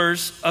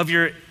followers of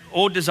your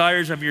old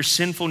desires of your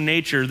sinful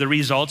nature, the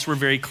results were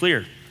very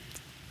clear.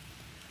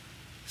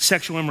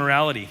 Sexual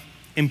immorality,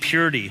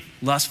 impurity,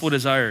 lustful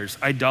desires,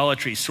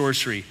 idolatry,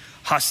 sorcery,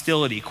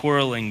 hostility,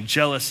 quarreling,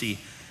 jealousy,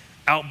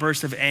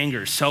 outbursts of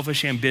anger,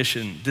 selfish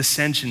ambition,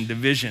 dissension,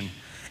 division,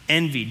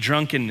 envy,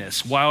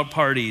 drunkenness, wild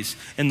parties,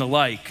 and the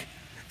like.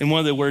 And one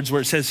of the words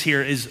where it says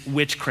here is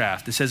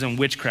witchcraft. It says in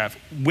witchcraft.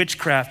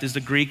 Witchcraft is the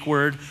Greek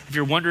word. If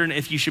you're wondering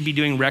if you should be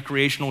doing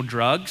recreational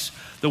drugs,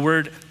 the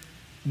word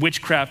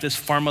witchcraft is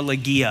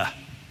pharmalegia.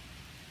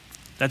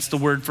 That's the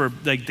word for,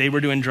 like, they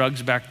were doing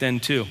drugs back then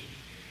too.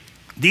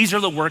 These are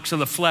the works of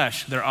the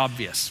flesh. They're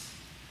obvious.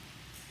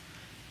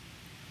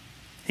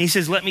 He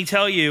says, let me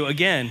tell you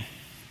again,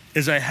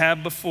 as I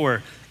have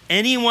before,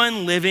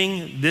 anyone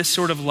living this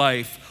sort of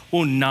life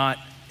will not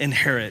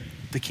inherit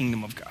the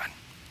kingdom of God.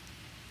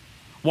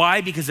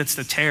 Why? Because it's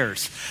the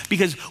tares.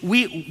 Because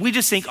we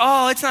just think,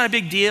 oh, it's not a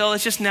big deal.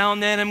 It's just now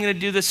and then I'm going to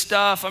do this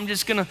stuff. I'm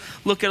just going to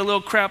look at a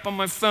little crap on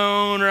my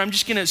phone, or I'm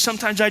just going to,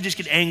 sometimes I just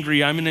get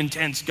angry. I'm an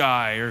intense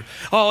guy. Or,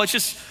 oh, it's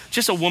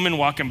just a woman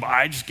walking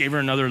by. I just gave her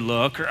another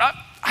look. Or,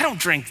 I don't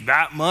drink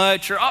that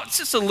much. Or, oh, it's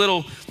just a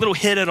little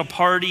hit at a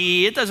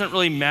party. It doesn't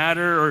really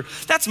matter. Or,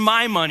 that's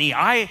my money.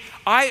 I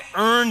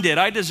earned it.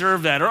 I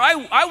deserve that. Or,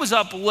 I was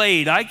up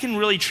late. I can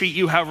really treat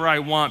you however I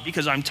want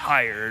because I'm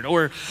tired.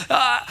 Or,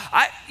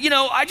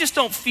 I just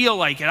don't feel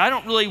like it. I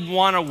don't really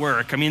want to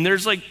work. I mean,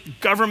 there's like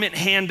government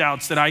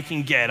handouts that I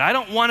can get. I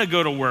don't want to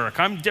go to work.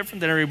 I'm different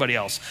than everybody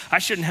else. I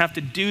shouldn't have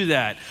to do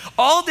that.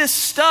 All this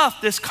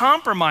stuff, this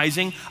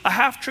compromising, a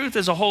half-truth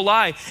is a whole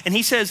lie. And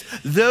he says,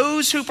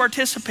 those who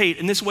participate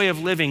in this way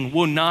of living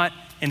will not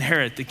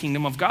inherit the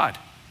kingdom of God.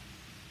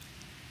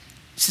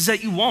 He says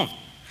that you won't.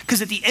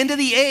 Because at the end of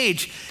the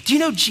age, do you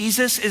know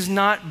Jesus is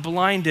not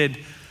blinded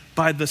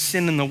by the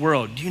sin in the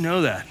world? Do you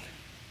know that?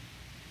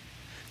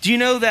 Do you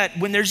know that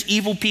when there's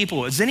evil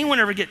people, does anyone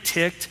ever get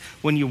ticked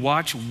when you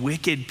watch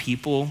wicked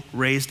people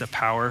raised to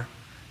power?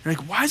 You're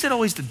like, why is it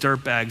always the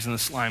dirtbags and the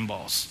slime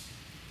balls?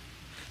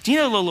 Do you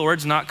know the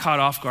Lord's not caught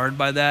off guard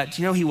by that?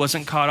 Do you know he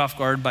wasn't caught off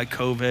guard by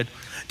COVID?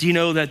 Do you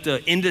know that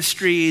the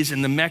industries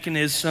and the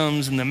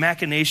mechanisms and the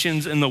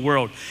machinations in the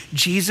world,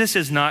 Jesus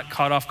is not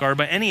caught off guard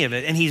by any of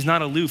it, and he's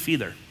not aloof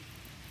either.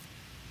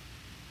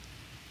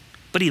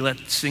 But he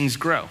lets things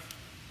grow.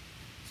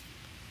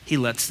 He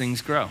lets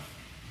things grow.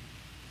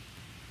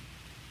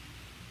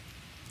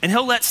 And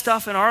he'll let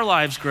stuff in our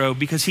lives grow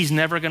because he's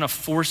never going to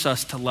force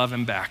us to love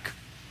him back.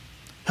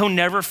 He'll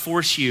never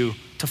force you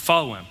to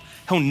follow him.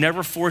 He'll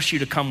never force you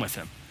to come with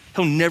him.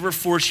 He'll never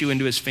force you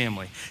into his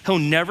family. He'll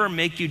never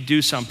make you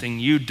do something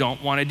you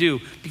don't want to do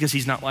because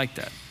he's not like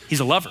that. He's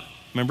a lover.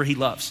 Remember, he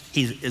loves.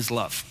 He is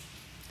love.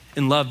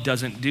 And love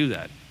doesn't do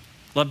that.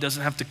 Love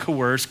doesn't have to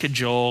coerce,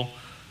 cajole,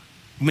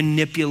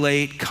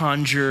 manipulate,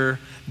 conjure,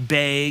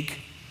 beg.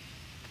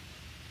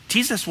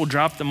 Jesus will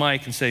drop the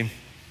mic and say,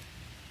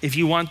 if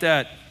you want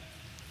that,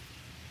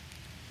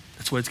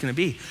 that's what it's going to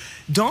be.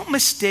 Don't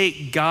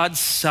mistake God's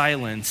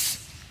silence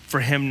for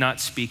him not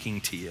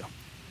speaking to you. I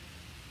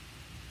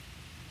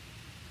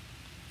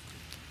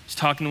was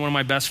talking to one of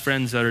my best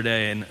friends the other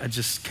day, and it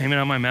just came out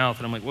of my mouth,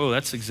 and I'm like, whoa,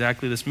 that's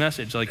exactly this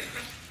message. Like,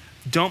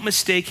 don't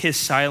mistake his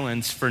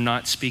silence for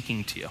not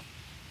speaking to you.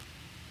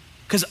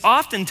 Because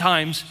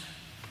oftentimes,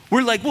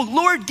 we're like, well,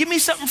 Lord, give me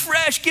something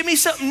fresh, give me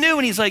something new.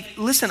 And he's like,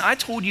 listen, I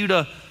told you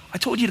to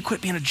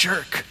quit being a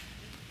jerk.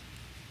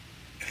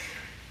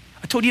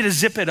 I told you to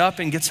zip it up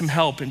and get some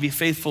help and be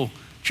faithful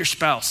to your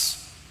spouse.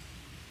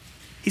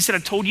 He said, I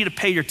told you to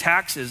pay your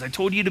taxes. I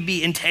told you to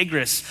be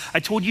integrous. I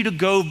told you to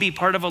go be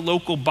part of a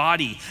local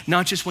body,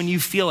 not just when you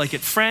feel like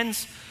it.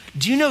 Friends,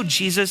 do you know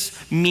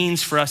Jesus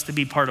means for us to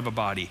be part of a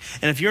body?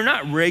 And if you're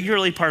not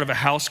regularly part of a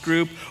house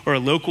group or a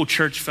local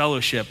church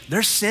fellowship,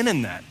 there's sin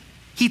in that.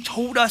 He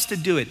told us to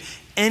do it.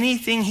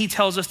 Anything he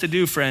tells us to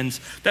do, friends.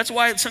 That's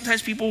why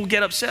sometimes people will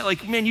get upset.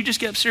 Like, man, you just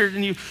get upset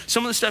and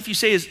some of the stuff you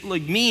say is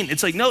like mean.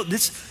 It's like, no,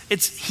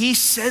 he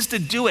says to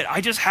do it.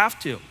 I just have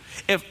to.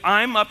 If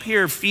I'm up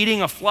here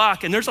feeding a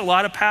flock, and there's a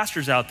lot of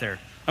pastors out there,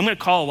 I'm going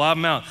to call a lot of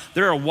them out.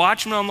 There are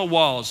watchmen on the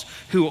walls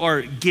who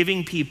are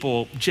giving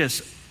people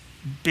just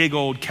big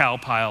old cow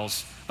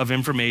piles of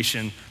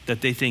information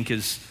that they think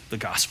is the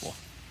gospel.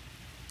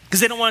 Because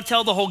they don't want to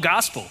tell the whole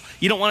gospel.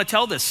 You don't want to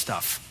tell this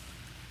stuff.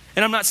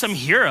 And I'm not some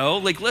hero.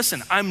 Like,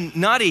 listen, I'm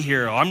not a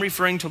hero. I'm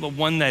referring to the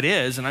one that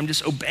is, and I'm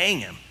just obeying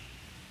him.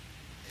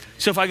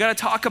 So if I got to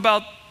talk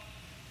about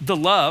the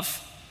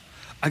love,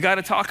 I got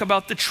to talk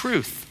about the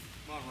truth.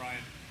 Come on, Ryan.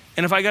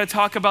 And if I got to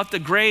talk about the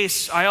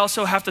grace, I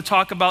also have to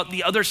talk about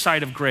the other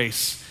side of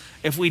grace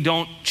if we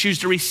don't choose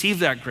to receive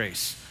that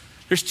grace.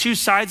 There's two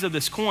sides of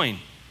this coin.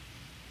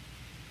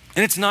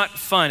 And it's not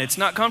fun. It's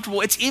not comfortable.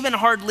 It's even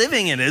hard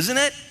living it, isn't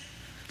it?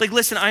 Like,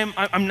 listen,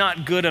 I'm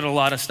not good at a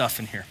lot of stuff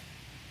in here.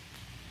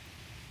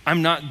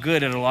 I'm not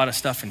good at a lot of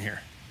stuff in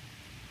here.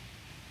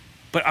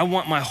 But I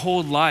want my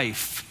whole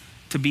life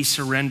to be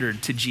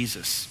surrendered to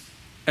Jesus.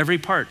 Every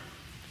part.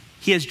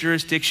 He has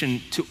jurisdiction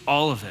to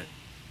all of it.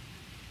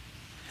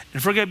 And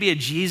if we're going to be a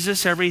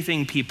Jesus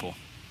everything people,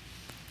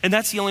 and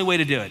that's the only way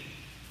to do it.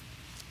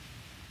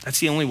 That's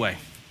the only way.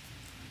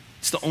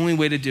 It's the only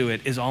way to do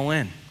it is all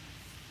in.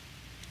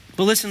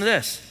 But listen to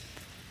this.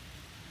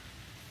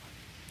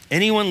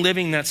 Anyone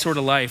living that sort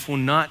of life will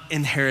not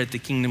inherit the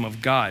kingdom of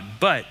God,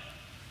 but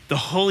the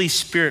Holy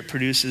Spirit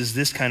produces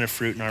this kind of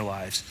fruit in our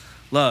lives: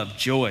 love,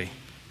 joy,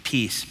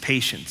 peace,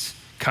 patience,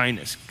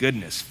 kindness,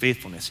 goodness,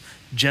 faithfulness,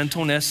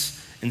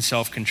 gentleness, and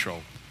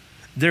self-control.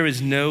 There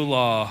is no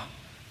law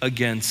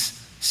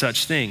against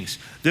such things.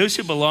 Those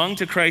who belong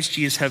to Christ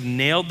Jesus have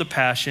nailed the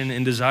passion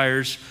and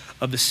desires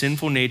of the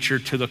sinful nature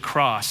to the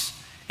cross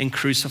and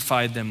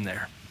crucified them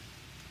there.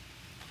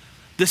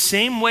 The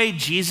same way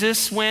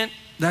Jesus went,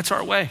 that's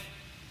our way.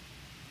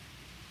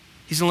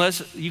 He said,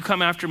 unless you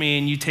come after me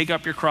and you take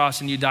up your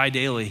cross and you die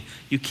daily,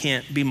 you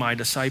can't be my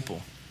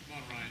disciple.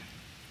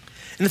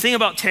 And the thing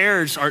about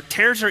tares are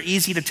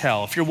easy to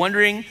tell. If you're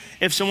wondering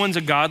if someone's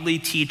a godly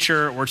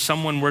teacher or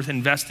someone worth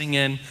investing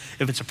in,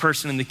 if it's a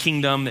person in the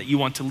kingdom that you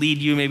want to lead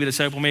you, maybe a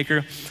disciple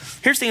maker,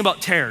 here's the thing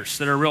about tares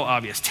that are real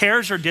obvious.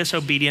 Tares are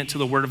disobedient to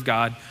the word of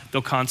God.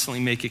 They'll constantly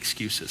make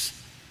excuses.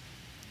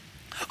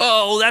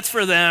 Oh, that's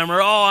for them,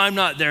 or oh, I'm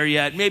not there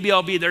yet. Maybe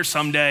I'll be there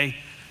someday.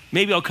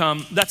 Maybe I'll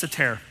come. That's a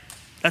tare.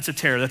 That's a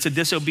tare. That's a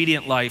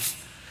disobedient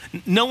life.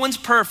 No one's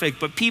perfect,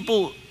 but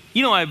people,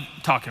 you know what I'm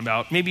talking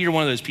about. Maybe you're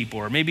one of those people,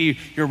 or maybe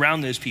you're around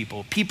those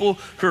people. People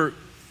who are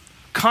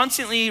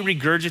constantly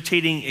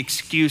regurgitating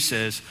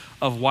excuses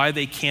of why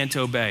they can't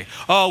obey.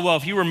 Oh, well,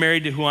 if you were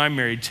married to who I'm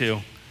married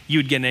to,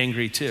 you'd get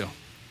angry too.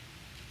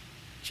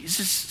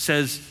 Jesus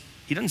says,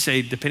 he doesn't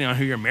say depending on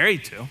who you're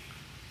married to.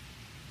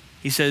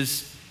 He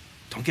says,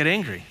 don't get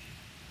angry.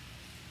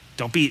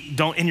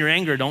 Don't in your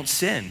anger, don't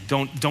sin.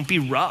 Don't be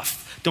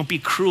rough. Don't be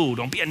cruel.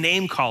 Don't be a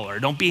name caller.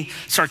 Don't be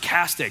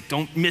sarcastic.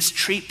 Don't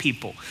mistreat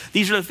people.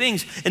 These are the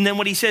things. And then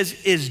what he says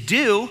is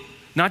do,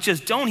 not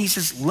just don't. He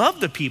says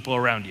love the people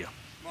around you.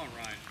 All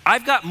right.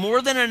 I've got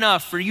more than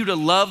enough for you to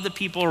love the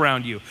people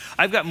around you.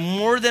 I've got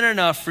more than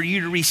enough for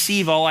you to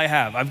receive all I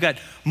have. I've got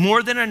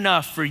more than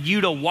enough for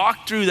you to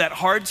walk through that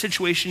hard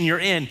situation you're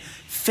in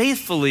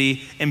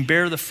faithfully and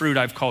bear the fruit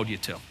I've called you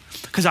to.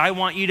 Because I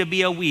want you to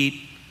be a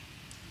wheat,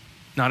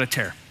 not a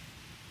tare.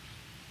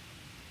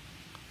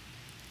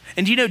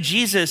 And you know,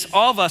 Jesus,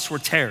 all of us were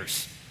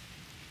tares.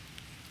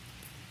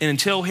 And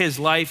until his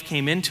life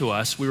came into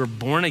us, we were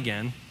born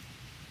again.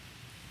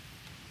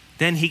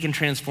 Then he can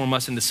transform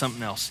us into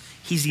something else.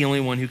 He's the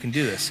only one who can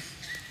do this.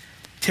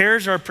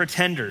 Tares are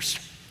pretenders.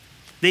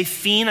 They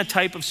feign a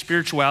type of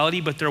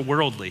spirituality, but they're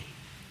worldly.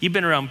 You've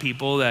been around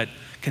people that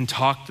can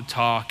talk the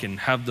talk and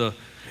have the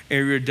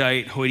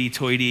erudite,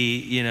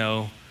 hoity-toity,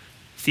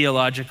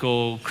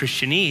 theological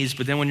Christianese,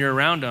 but then when you're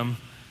around them,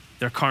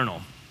 they're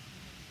carnal.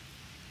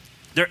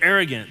 They're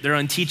arrogant, they're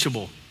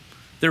unteachable.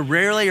 They're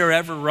rarely or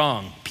ever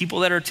wrong. People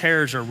that are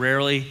tares are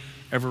rarely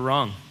ever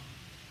wrong.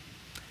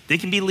 They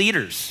can be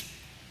leaders.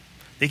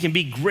 They can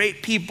be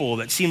great people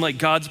that seem like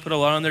God's put a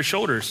lot on their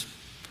shoulders.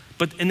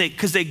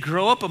 Because they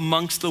grow up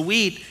amongst the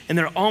wheat and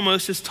they're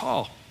almost as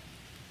tall.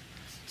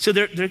 So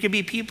there can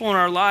be people in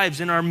our lives,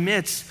 in our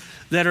midst,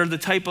 that are the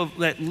type of,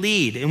 that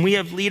lead. And we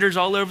have leaders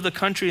all over the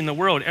country and the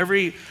world.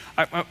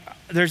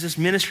 There's this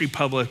ministry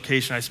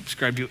publication I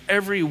subscribe to.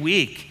 Every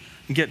week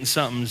I'm getting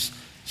something.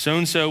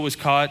 So-and-so was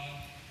caught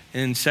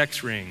in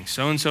sex ring.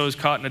 So-and-so was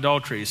caught in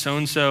adultery.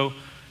 So-and-so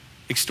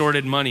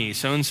extorted money.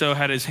 So-and-so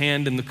had his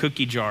hand in the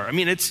cookie jar. I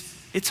mean,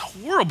 it's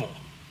horrible.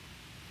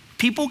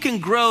 People can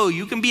grow.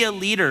 You can be a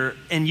leader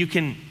and you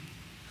can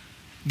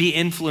be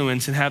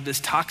influenced and have this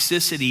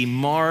toxicity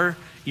mar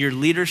your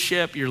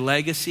leadership, your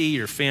legacy,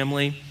 your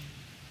family.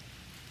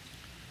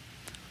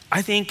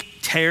 I think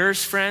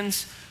tares,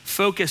 friends,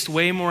 focused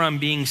way more on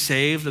being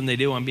saved than they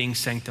do on being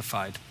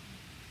sanctified.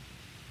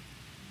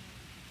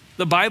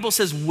 The Bible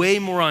says way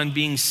more on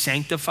being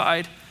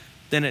sanctified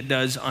than it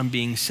does on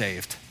being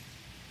saved.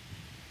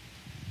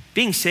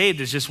 Being saved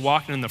is just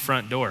walking in the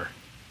front door.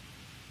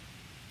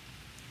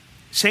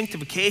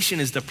 Sanctification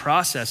is the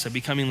process of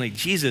becoming like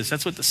Jesus.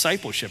 That's what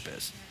discipleship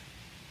is.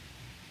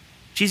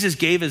 Jesus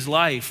gave his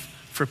life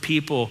for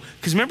people,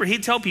 because remember,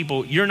 he'd tell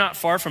people, you're not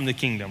far from the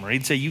kingdom, or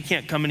he'd say, you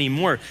can't come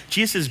anymore.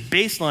 Jesus'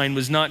 baseline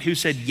was not who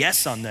said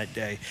yes on that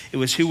day. It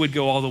was who would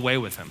go all the way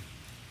with him.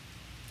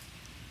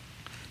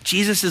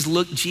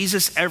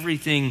 Jesus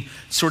everything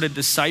sort of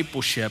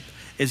discipleship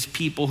is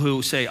people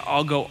who say,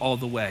 I'll go all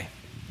the way.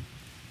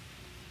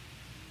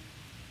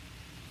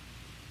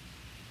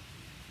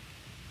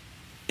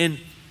 And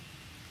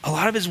a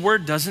lot of his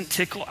word doesn't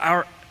tickle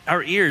our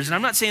ears. And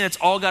I'm not saying that's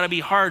all got to be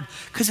hard,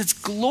 because it's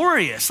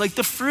glorious. Like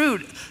the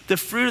fruit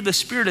of the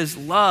Spirit is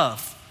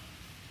love.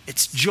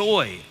 It's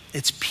joy.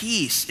 It's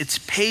peace. It's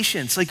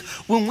patience. Like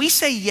when we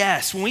say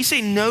yes, when we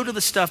say no to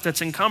the stuff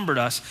that's encumbered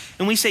us,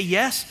 and we say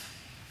yes,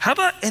 how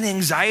about an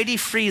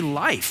anxiety-free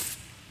life?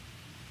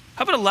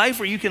 How about a life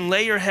where you can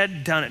lay your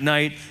head down at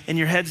night and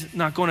your head's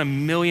not going a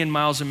million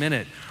miles a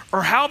minute?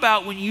 Or how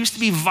about when you used to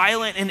be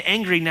violent and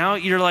angry, now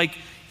you're like,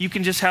 you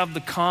can just have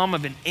the calm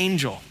of an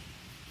angel?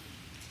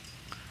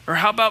 Or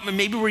how about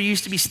maybe where you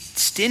used to be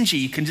stingy,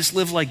 you can just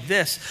live like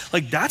this?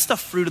 Like that's the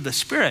fruit of the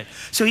Spirit.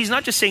 So he's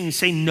not just saying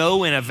say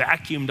no in a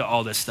vacuum to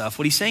all this stuff.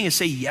 What he's saying is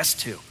say yes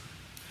to.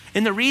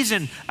 And the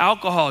reason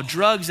alcohol,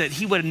 drugs, that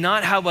he would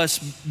not have us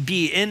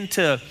be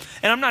into,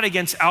 and I'm not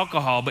against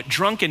alcohol, but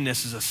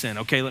drunkenness is a sin.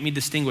 Okay, let me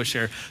distinguish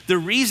there. The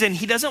reason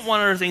he doesn't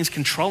want other things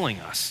controlling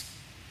us.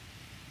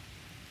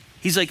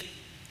 He's like,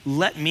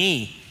 let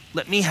me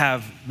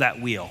have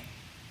that wheel.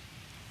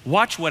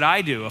 Watch what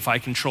I do if I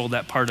control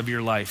that part of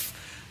your life.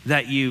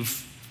 that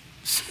you've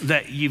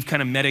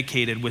kind of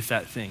medicated with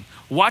that thing.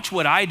 Watch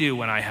what I do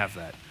when I have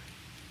that.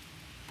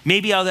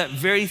 Maybe out of that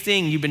very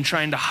thing you've been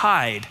trying to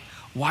hide,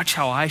 watch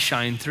how I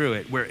shine through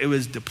it, where it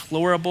was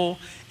deplorable,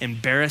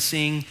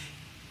 embarrassing.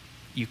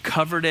 You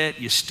covered it,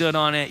 you stood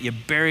on it, you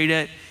buried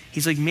it.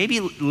 He's like, maybe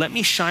let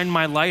me shine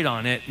my light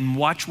on it and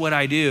watch what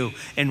I do,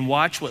 and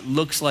watch what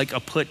looks like a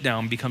put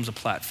down becomes a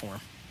platform.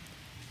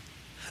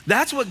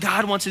 That's what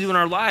God wants to do in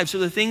our lives. So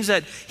the things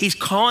that he's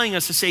calling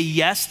us to say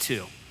yes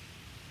to,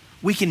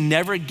 we can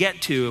never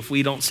get to if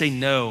we don't say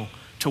no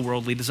to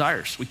worldly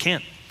desires. We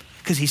can't.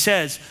 Because he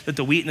says that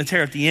the wheat and the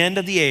tare at the end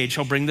of the age,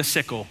 he'll bring the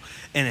sickle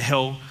and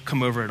he'll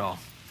come over it all.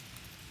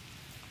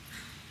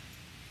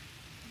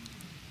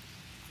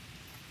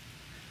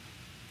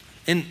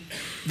 And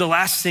the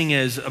last thing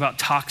is about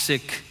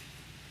toxic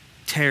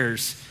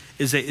tares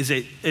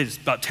is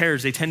about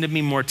tares. They tend to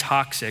be more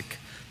toxic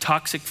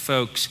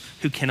folks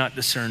who cannot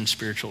discern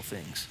spiritual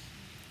things.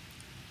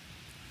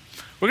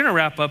 We're going to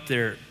wrap up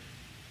there.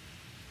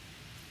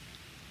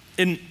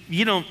 And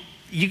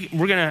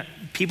people are going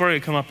to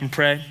come up and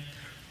pray.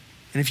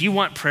 And if you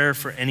want prayer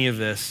for any of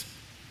this,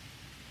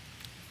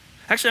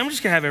 actually, I'm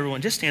just going to have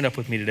everyone just stand up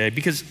with me today,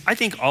 because I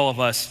think all of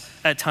us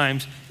at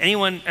times,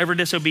 anyone ever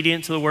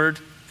disobedient to the word?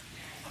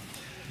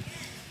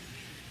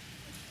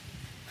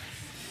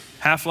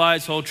 Half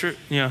lies, whole truth,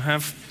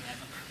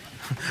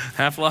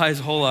 half lies,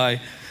 whole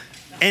lie.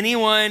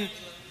 Anyone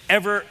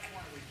ever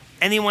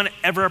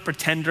a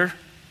pretender?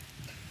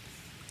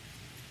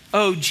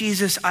 Oh,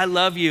 Jesus, I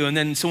love you. And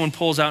then someone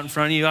pulls out in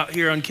front of you out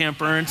here on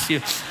Camp Ernst.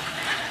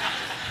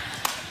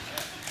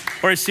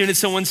 Or as soon as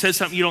someone says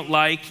something you don't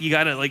like, you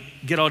gotta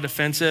get all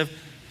defensive.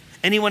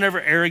 Anyone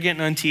ever arrogant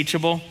and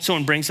unteachable?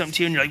 Someone brings something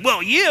to you and you're like,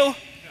 well, you.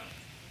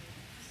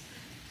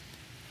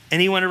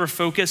 Anyone ever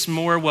focus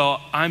more,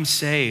 well, I'm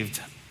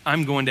saved,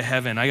 I'm going to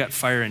heaven, I got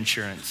fire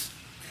insurance,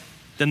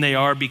 than they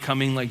are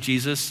becoming like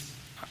Jesus?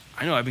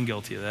 I know I've been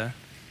guilty of that.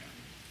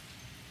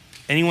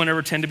 Anyone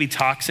ever tend to be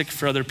toxic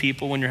for other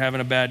people when you're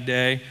having a bad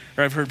day?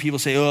 Or I've heard people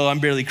say, oh, I'm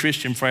barely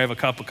Christian before I have a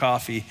cup of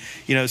coffee,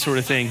 sort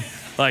of thing.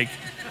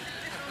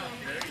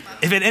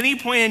 If at any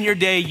point in your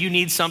day you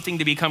need something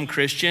to become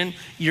Christian,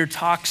 you're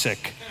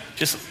toxic.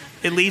 Just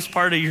at least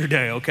part of your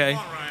day, okay?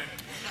 All right.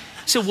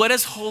 So what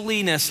does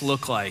holiness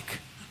look like?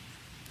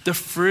 The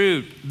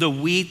fruit, the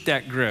wheat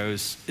that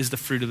grows, is the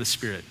fruit of the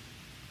Spirit.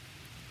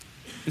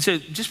 And so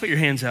just put your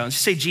hands out and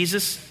just say,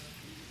 Jesus,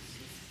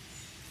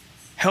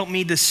 help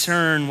me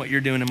discern what you're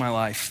doing in my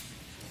life.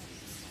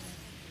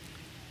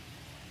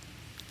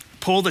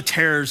 Pull the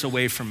tares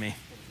away from me.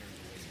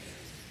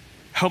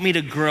 Help me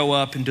to grow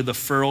up into the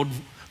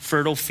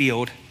fertile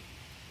field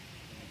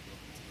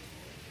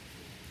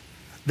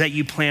that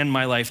you planned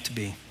my life to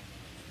be.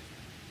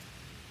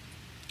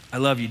 I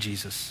love you,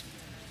 Jesus.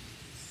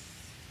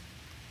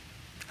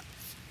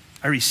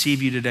 I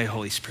receive you today,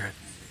 Holy Spirit.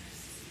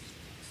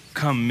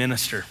 Come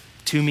minister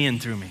to me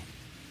and through me.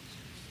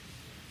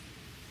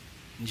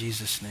 In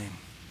Jesus' name.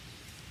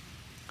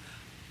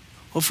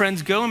 Well,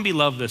 friends, go and be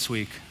loved this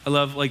week. I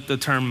love the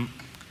term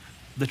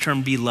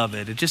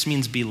beloved. It just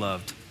means be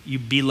loved. You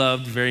be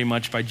loved very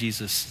much by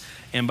Jesus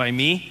and by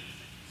me.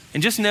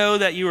 And just know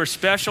that you are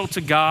special to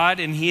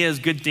God and he has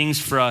good things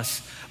for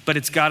us, but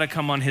it's got to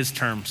come on his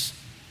terms.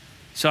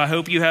 So I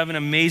hope you have an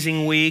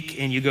amazing week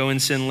and you go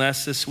and sin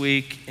less this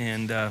week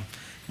and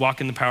walk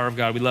in the power of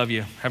God. We love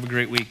you. Have a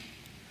great week.